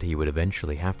knew that he would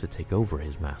eventually have to take over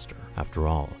his master. After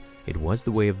all, it was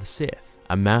the way of the Sith,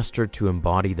 a master to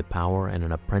embody the power and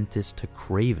an apprentice to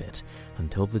crave it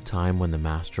until the time when the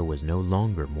master was no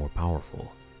longer more powerful.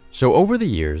 So over the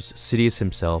years, Sidious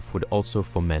himself would also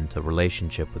foment a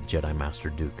relationship with Jedi Master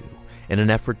Dooku, in an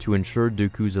effort to ensure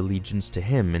Dooku's allegiance to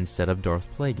him instead of Darth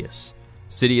Plagueis.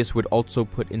 Sidious would also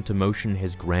put into motion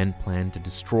his grand plan to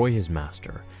destroy his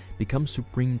master, become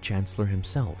Supreme Chancellor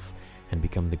himself, and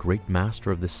become the great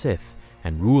master of the Sith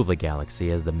and rule the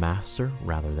galaxy as the master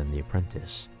rather than the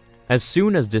apprentice. As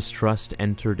soon as distrust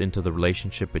entered into the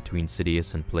relationship between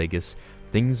Sidious and Plagueis,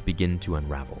 things begin to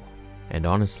unravel. And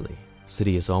honestly,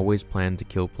 Sidious always planned to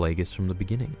kill Plagueis from the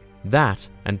beginning. That,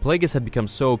 and Plagueis had become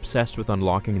so obsessed with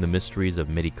unlocking the mysteries of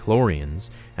midichlorians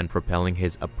and propelling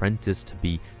his apprentice to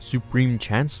be Supreme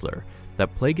Chancellor,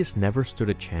 that Plagueis never stood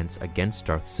a chance against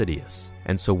Darth Sidious.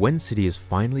 And so when Sidious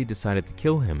finally decided to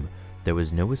kill him, there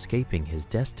was no escaping his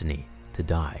destiny to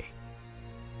die.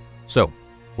 So,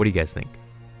 what do you guys think?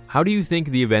 How do you think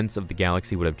the events of the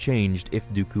galaxy would have changed if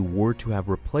Dooku were to have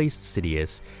replaced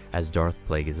Sidious as Darth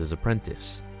Plagueis'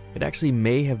 apprentice? It actually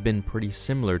may have been pretty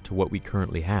similar to what we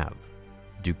currently have.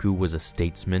 Dooku was a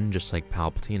statesman just like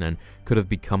Palpatine and could have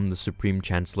become the Supreme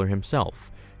Chancellor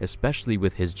himself, especially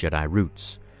with his Jedi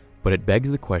roots. But it begs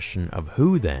the question of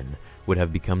who then would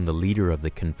have become the leader of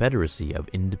the Confederacy of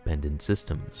Independent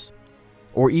Systems.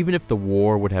 Or even if the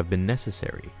war would have been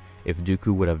necessary, if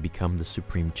Dooku would have become the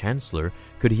Supreme Chancellor,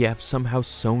 could he have somehow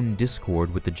sown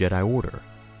discord with the Jedi Order?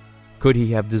 Could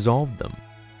he have dissolved them?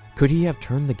 Could he have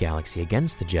turned the galaxy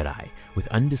against the Jedi with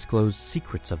undisclosed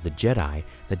secrets of the Jedi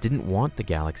that didn't want the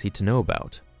galaxy to know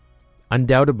about?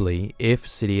 Undoubtedly, if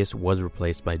Sidious was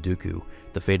replaced by Dooku,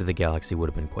 the fate of the galaxy would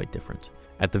have been quite different.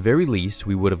 At the very least,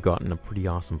 we would have gotten a pretty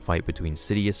awesome fight between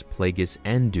Sidious, Plagueis,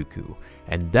 and Dooku,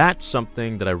 and that's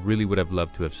something that I really would have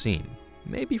loved to have seen.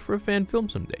 Maybe for a fan film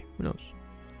someday, who knows?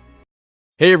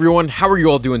 Hey everyone, how are you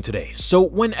all doing today? So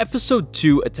when Episode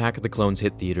 2 Attack of the Clones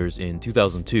hit theaters in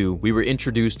 2002, we were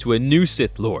introduced to a new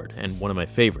Sith Lord, and one of my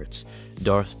favorites,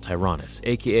 Darth Tyrannus,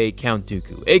 aka Count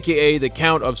Dooku, aka the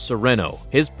Count of Sereno.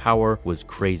 His power was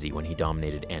crazy when he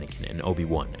dominated Anakin and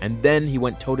Obi-Wan, and then he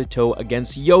went toe-to-toe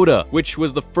against Yoda, which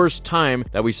was the first time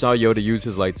that we saw Yoda use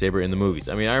his lightsaber in the movies.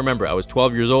 I mean, I remember I was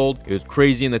 12 years old, it was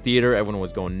crazy in the theater, everyone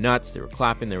was going nuts, they were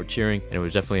clapping, they were cheering, and it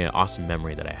was definitely an awesome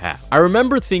memory that I have. I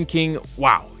remember thinking,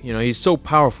 wow, he's so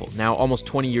powerful. Now, almost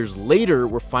 20 years later,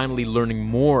 we're finally learning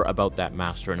more about that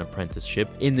master and apprenticeship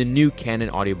in the new canon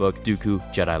audiobook, Dooku,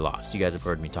 Jedi Lost. You guys have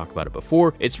heard me talk about it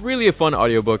before. It's really a fun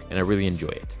audiobook, and I really enjoy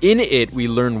it. In it, we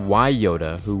learn why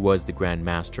Yoda, who was the Grand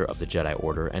Master of the Jedi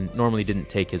Order and normally didn't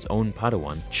take his own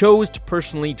Padawan, chose to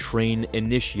personally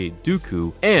initiate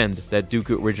Dooku, and that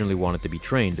Dooku originally wanted to be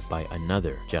trained by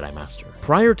another Jedi Master.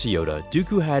 Prior to Yoda,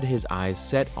 Dooku had his eyes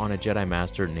set on a Jedi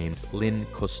Master named Lyn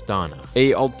Costana,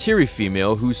 a Altiri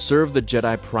female who served the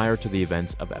Jedi prior to the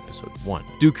events of Episode 1.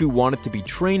 Dooku wanted to be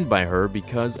trained by her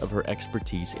because of her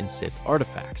expertise in Sith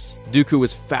artifacts. Dooku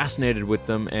was fascinated with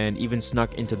them and even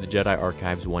snuck into the Jedi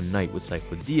archives one night with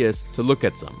Sifo Dyas to look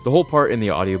at some. The whole part in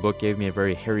the audiobook gave me a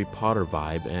very Harry Potter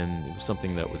vibe, and it was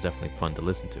something that was definitely fun to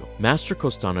listen to. Master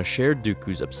Costana shared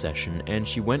Dooku's obsession, and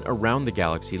she went around the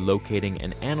galaxy locating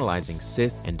and analyzing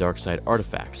Sith and Darkside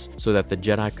artifacts so that the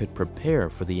Jedi could prepare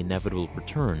for the inevitable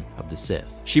return of the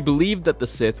Sith. She believed that the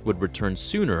Sith would return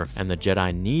sooner and the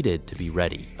Jedi needed to be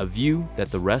ready, a view that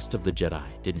the rest of the Jedi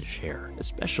didn't share,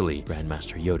 especially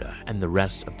Grandmaster Yoda and the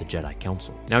rest of the Jedi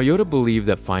Council. Now, Yoda believed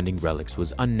that finding relics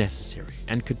was unnecessary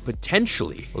and could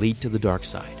potentially lead to the dark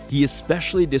side. He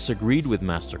especially disagreed with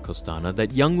Master Costana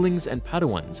that younglings and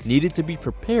Padawans needed to be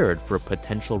prepared for a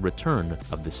potential return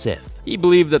of the Sith. He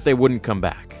believed that they wouldn't come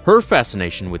back. Her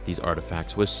fascination with these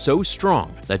artifacts was so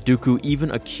strong that Dooku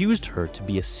even accused her to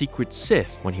be a secret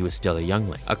Sith when he was still a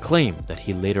youngling, a claim that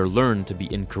he later learned to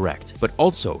be incorrect, but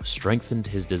also strengthened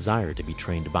his desire to be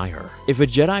trained by her. If a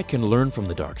Jedi can learn from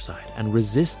the dark side and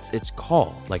resists its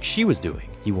call like she was doing,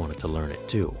 he wanted to learn it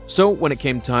too. So when it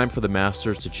came time for the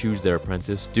Masters to choose their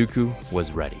apprentice, Dooku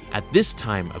was ready. At this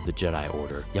time of the Jedi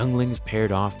Order, younglings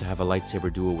paired off to have a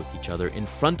lightsaber duel with each other in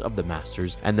front of the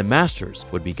Masters, and the Masters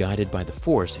would be guided by the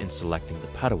Force in selecting the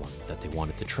Padawan that they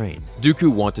wanted to train.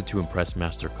 Dooku wanted to impress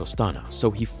Master Costana,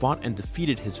 so he fought and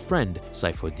defeated his friend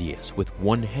Sifo Dyas with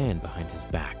one hand behind his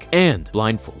back and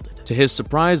blindfolded. To his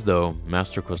surprise, though,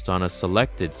 Master Costana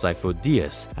selected Sifo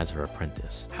Dyas as her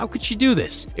apprentice. How could she do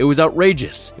this? It was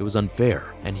outrageous, it was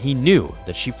unfair, and he knew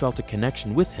that she felt a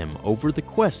connection with him over the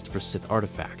quest for Sith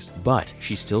artifacts, but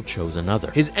she still chose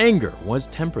another. His anger was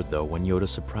tempered, though, when Yoda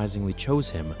surprisingly chose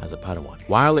him as a Padawan.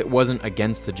 While it wasn't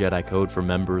against the Jedi Code for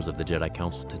members of the Jedi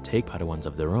Council to take Padawans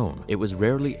of their own, it was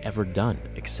rarely ever done,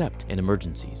 except in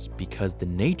emergencies, because the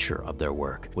nature of their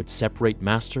work would separate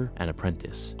master and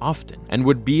apprentice, often, and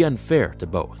would be a unfair to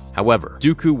both. However,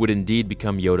 Dooku would indeed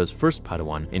become Yoda's first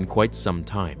Padawan in quite some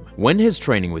time. When his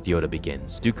training with Yoda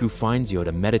begins, Dooku finds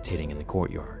Yoda meditating in the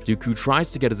courtyard. Dooku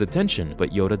tries to get his attention,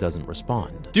 but Yoda doesn't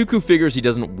respond. Dooku figures he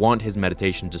doesn't want his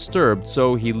meditation disturbed,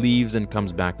 so he leaves and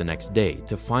comes back the next day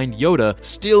to find Yoda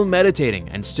still meditating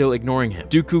and still ignoring him.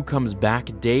 Dooku comes back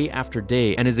day after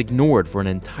day and is ignored for an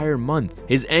entire month,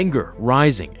 his anger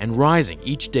rising and rising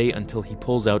each day until he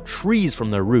pulls out trees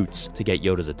from their roots to get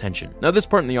Yoda's attention. Now, this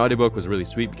part in the audiobook was really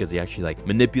sweet because he actually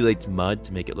manipulates mud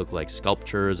to make it look like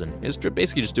sculptures and is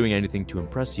basically just doing anything to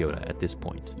impress Yoda at this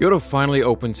point. Yoda finally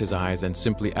opens his eyes and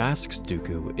simply asks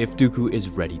Dooku if Dooku is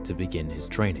ready to begin his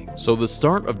training. So the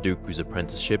start of Dooku's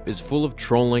apprenticeship is full of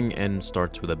trolling and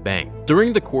starts with a bang.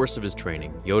 During the course of his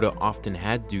training, Yoda often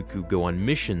had Dooku go on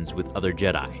missions with other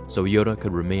Jedi, so Yoda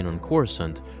could remain on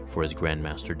Coruscant for his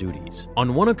Grandmaster duties.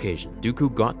 On one occasion,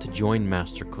 Dooku got to join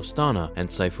Master Costana and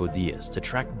Sifo Dyas to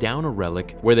track down a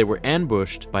relic where they were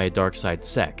ambushed by a dark side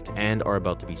sect and are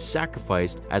about to be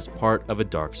sacrificed as part of a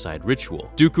dark side ritual.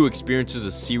 Dooku experiences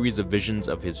a series of visions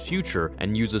of his future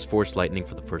and uses Force Lightning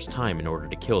for the first time in order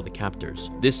to kill the captors.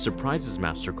 This surprises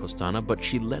Master Costana, but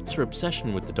she lets her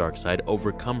obsession with the dark side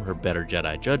overcome her better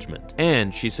Jedi judgment,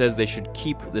 and she says they should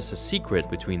keep this a secret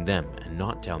between them and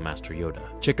not tell Master Yoda.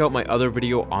 Check out my other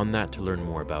video on that to learn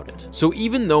more about it. So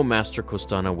even though Master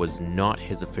Costana was not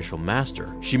his official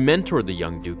master, she mentored the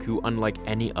young Dooku unlike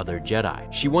any other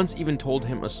Jedi. She once even told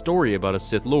him a story about a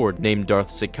Sith Lord named Darth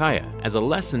Sidious as a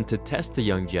lesson to test the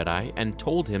young Jedi, and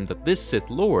told him that this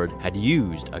Sith Lord had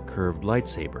used a curved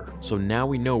lightsaber. So now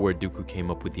we know where Dooku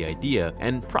came up with the idea,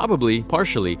 and probably,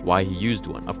 partially, why he used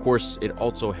one. Of course, it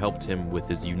also helped him with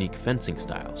his unique fencing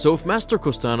style. So if Master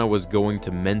Costana was going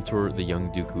to mentor the young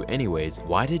Dooku anyways,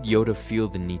 why did Yoda feel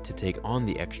the need to take on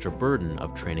the extra burden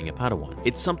of training a Padawan?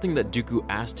 It's something that Dooku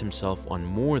asked himself on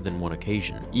more than one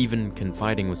occasion, even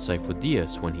confiding with Sifo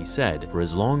Dyas when he said, "For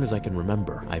as long as I can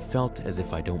remember, I felt as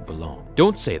if I don't belong."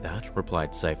 "Don't say that,"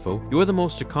 replied Sifo. "You are the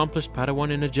most accomplished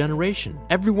Padawan in a generation.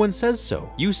 Everyone says so.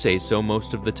 You say so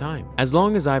most of the time. As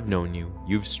long as I've known you,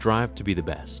 you've strived to be the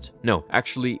best. No,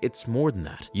 actually, it's more than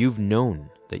that. You've known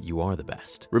that you are the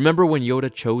best. Remember when Yoda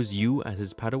chose you as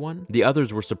his Padawan? The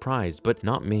others were surprised, but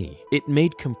not me. It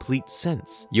made complete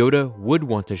sense. Yoda would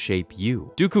want to shape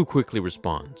you." Dooku quickly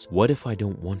responds, "What if I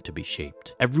don't want to be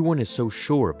shaped? Everyone is so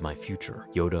sure of my future.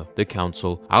 Yoda, the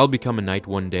Council, I'll become a knight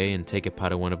one day and take a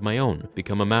Padawan of my own,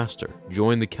 become a master,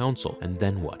 join the Council, and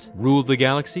then what? Rule the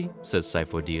galaxy?" says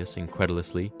Sifo Dyas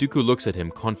incredulously. Dooku looks at him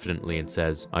confidently and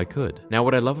says, "I could." Now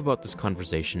what I love about this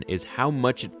conversation is how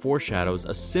much it foreshadows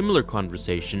a similar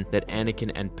conversation that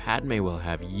Anakin and Padme will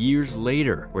have years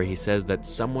later, where he says that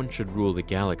someone should rule the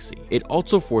galaxy. It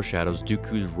also foreshadows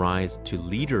Dooku's rise to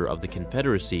leader of the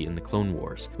Confederacy in the Clone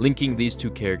Wars, linking these two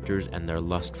characters and their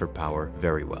lust for power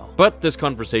very well. But this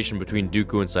conversation between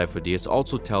Dooku and Sifo Dyas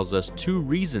also tells us two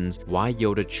reasons why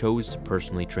Yoda chose to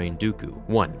personally train Dooku.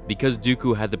 One, because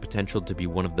Dooku had the potential to be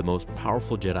one of the most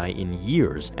powerful Jedi in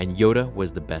years, and Yoda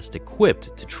was the best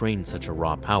equipped to train such a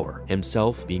raw power,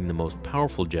 himself being the most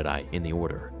powerful Jedi in the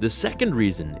Order. The second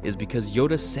reason is because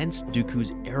Yoda sensed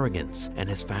Dooku's arrogance and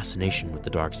his fascination with the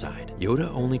dark side.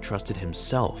 Yoda only trusted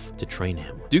himself to train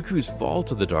him. Dooku's fall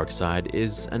to the dark side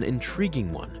is an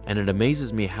intriguing one, and it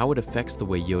amazes me how it affects the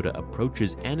way Yoda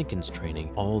approaches Anakin's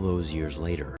training all those years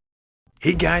later.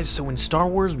 Hey guys, so in Star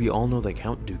Wars, we all know that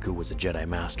Count Dooku was a Jedi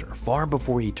Master far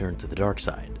before he turned to the dark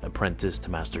side. Apprenticed to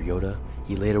Master Yoda,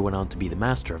 he later went on to be the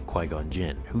master of Qui-Gon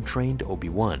Jinn, who trained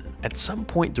Obi-Wan. At some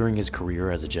point during his career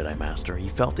as a Jedi Master, he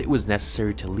felt it was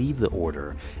necessary to leave the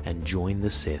Order and join the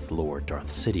Sith Lord Darth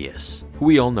Sidious, who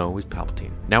we all know is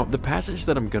Palpatine. Now, the passage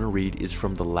that I'm gonna read is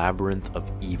from The Labyrinth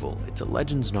of Evil. It's a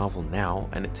Legends novel now,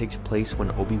 and it takes place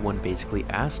when Obi-Wan basically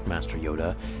asked Master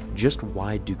Yoda just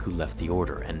why Dooku left the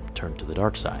Order and turned to the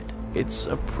dark side. It's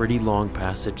a pretty long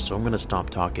passage, so I'm gonna stop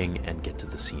talking and get to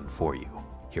the scene for you.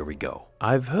 Here we go.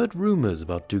 I've heard rumors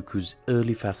about Dooku's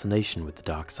early fascination with the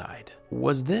dark side.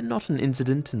 Was there not an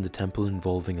incident in the temple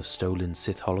involving a stolen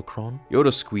Sith holocron?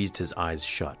 Yoda squeezed his eyes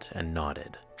shut and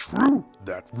nodded. True,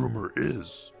 that rumor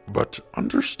is. But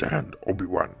understand,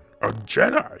 Obi-Wan, a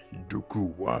Jedi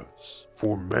Dooku was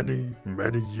for many,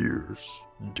 many years.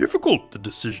 Difficult the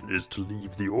decision is to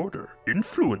leave the Order.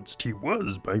 Influenced he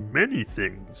was by many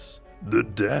things. The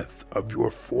death of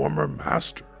your former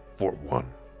master, for one.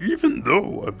 Even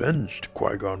though avenged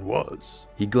Qui-Gon was.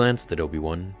 He glanced at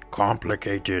Obi-Wan.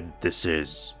 Complicated this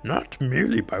is, not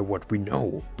merely by what we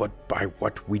know, but by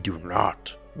what we do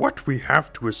not. What we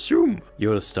have to assume.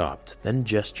 Yoda stopped, then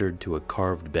gestured to a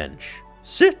carved bench.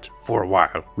 Sit for a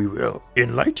while. We will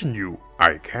enlighten you.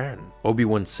 I can.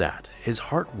 Obi-Wan sat, his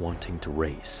heart wanting to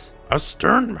race. A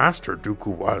stern master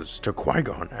Dooku was to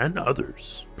Qui-Gon and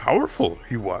others. Powerful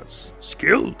he was,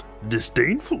 skilled,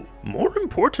 disdainful, more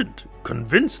important,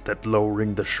 convinced that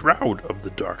lowering the shroud of the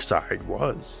dark side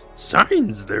was.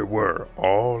 Signs there were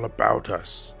all about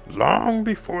us, long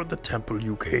before the temple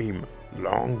you came,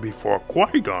 long before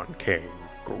Qui-Gon came.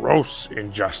 Gross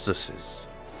injustices,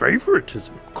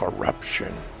 favoritism,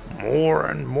 corruption. More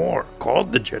and more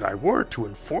called the Jedi were to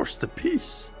enforce the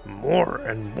peace. More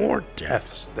and more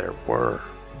deaths there were.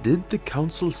 Did the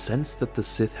Council sense that the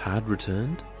Sith had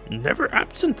returned? Never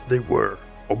absent they were,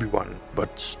 Obi-Wan,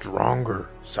 but stronger,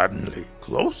 suddenly,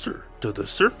 closer to the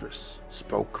surface.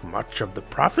 Spoke much of the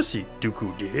prophecy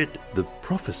Dooku did. The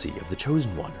prophecy of the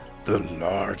Chosen One. The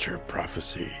larger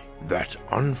prophecy that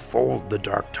unfold the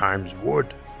dark times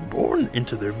would. Born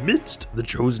into their midst, the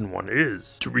Chosen One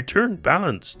is, to return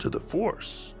balance to the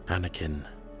Force. Anakin,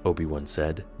 Obi-Wan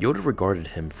said. Yoda regarded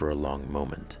him for a long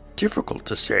moment. Difficult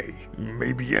to say.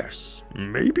 Maybe yes,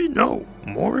 maybe no.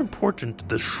 More important,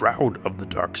 the shroud of the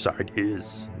dark side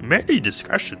is. Many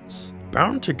discussions.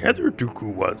 Bound together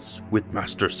Dooku was with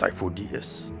Master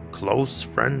Sifo-Dyas. Close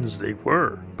friends they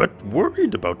were, but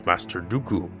worried about Master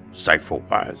Dooku. Sifo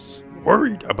was.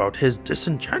 Worried about his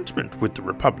disenchantment with the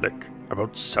Republic,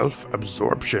 about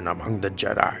self-absorption among the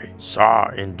Jedi, saw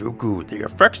in Dooku the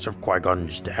effects of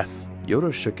Qui-Gon's death.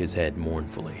 Yoda shook his head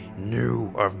mournfully.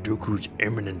 Knew of Dooku's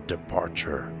imminent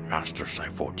departure, Master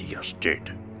Sifo-Dyas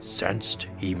did. Sensed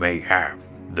he may have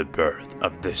the birth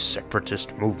of this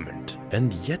separatist movement.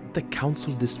 And yet the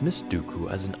Council dismissed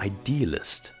Dooku as an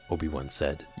idealist, Obi-Wan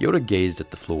said. Yoda gazed at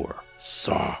the floor.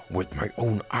 Saw with my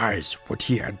own eyes what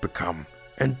he had become,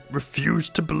 and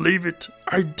refused to believe it.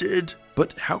 I did.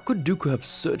 But how could Dooku have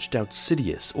searched out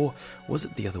Sidious, or was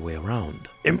it the other way around?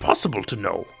 Impossible to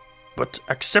know, but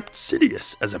accept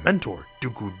Sidious as a mentor,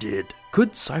 Dooku did.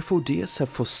 Could Sifo-Dyas have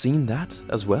foreseen that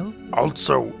as well?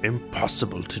 Also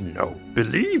impossible to know.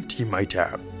 Believed he might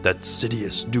have, that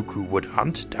Sidious Dooku would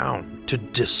hunt down to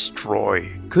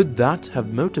destroy. Could that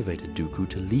have motivated Dooku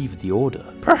to leave the Order?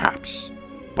 Perhaps.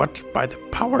 But by the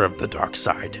power of the dark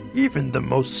side, even the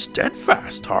most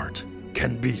steadfast heart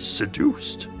can be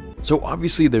seduced. So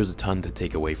obviously there's a ton to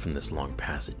take away from this long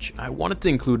passage. I wanted to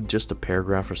include just a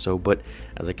paragraph or so, but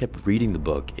as I kept reading the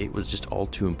book, it was just all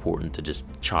too important to just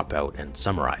chop out and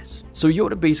summarize. So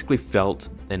Yoda basically felt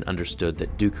and understood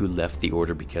that Dooku left the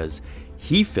Order because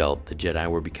he felt the Jedi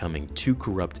were becoming too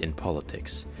corrupt in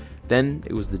politics. Then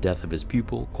it was the death of his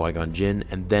pupil, Qui-Gon Jinn,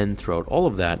 and then throughout all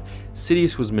of that,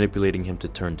 Sidious was manipulating him to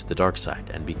turn to the dark side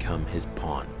and become his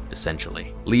pawn,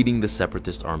 essentially, leading the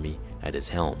Separatist army at his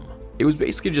helm. It was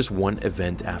basically just one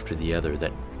event after the other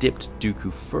that dipped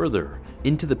Dooku further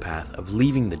into the path of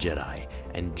leaving the Jedi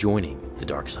and joining the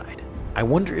dark side. I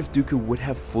wonder if Dooku would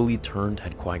have fully turned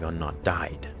had Qui-Gon not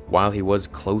died. While he was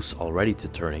close already to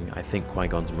turning, I think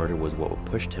Qui-Gon's murder was what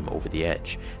pushed him over the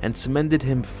edge and cemented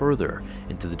him further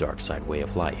into the dark side way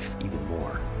of life even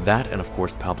more. That and of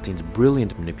course Palpatine's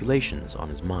brilliant manipulations on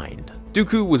his mind.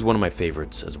 Dooku was one of my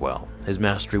favorites as well. His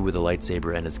mastery with a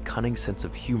lightsaber and his cunning sense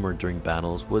of humor during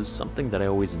battles was something that I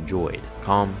always enjoyed.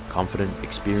 Calm, confident,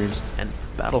 experienced, and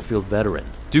battlefield veteran.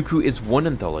 Dooku is one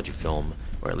anthology film,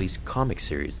 or at least comic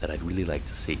series, that I'd really like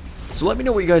to see. So let me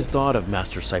know what you guys thought of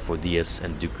Master Sifo-Dyas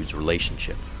and Dooku's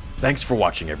relationship. Thanks for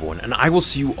watching everyone, and I will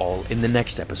see you all in the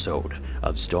next episode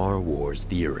of Star Wars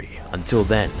Theory. Until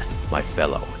then, my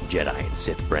fellow Jedi and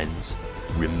Sith friends,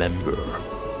 remember,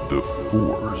 The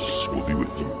Force will be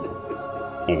with you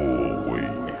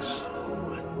always.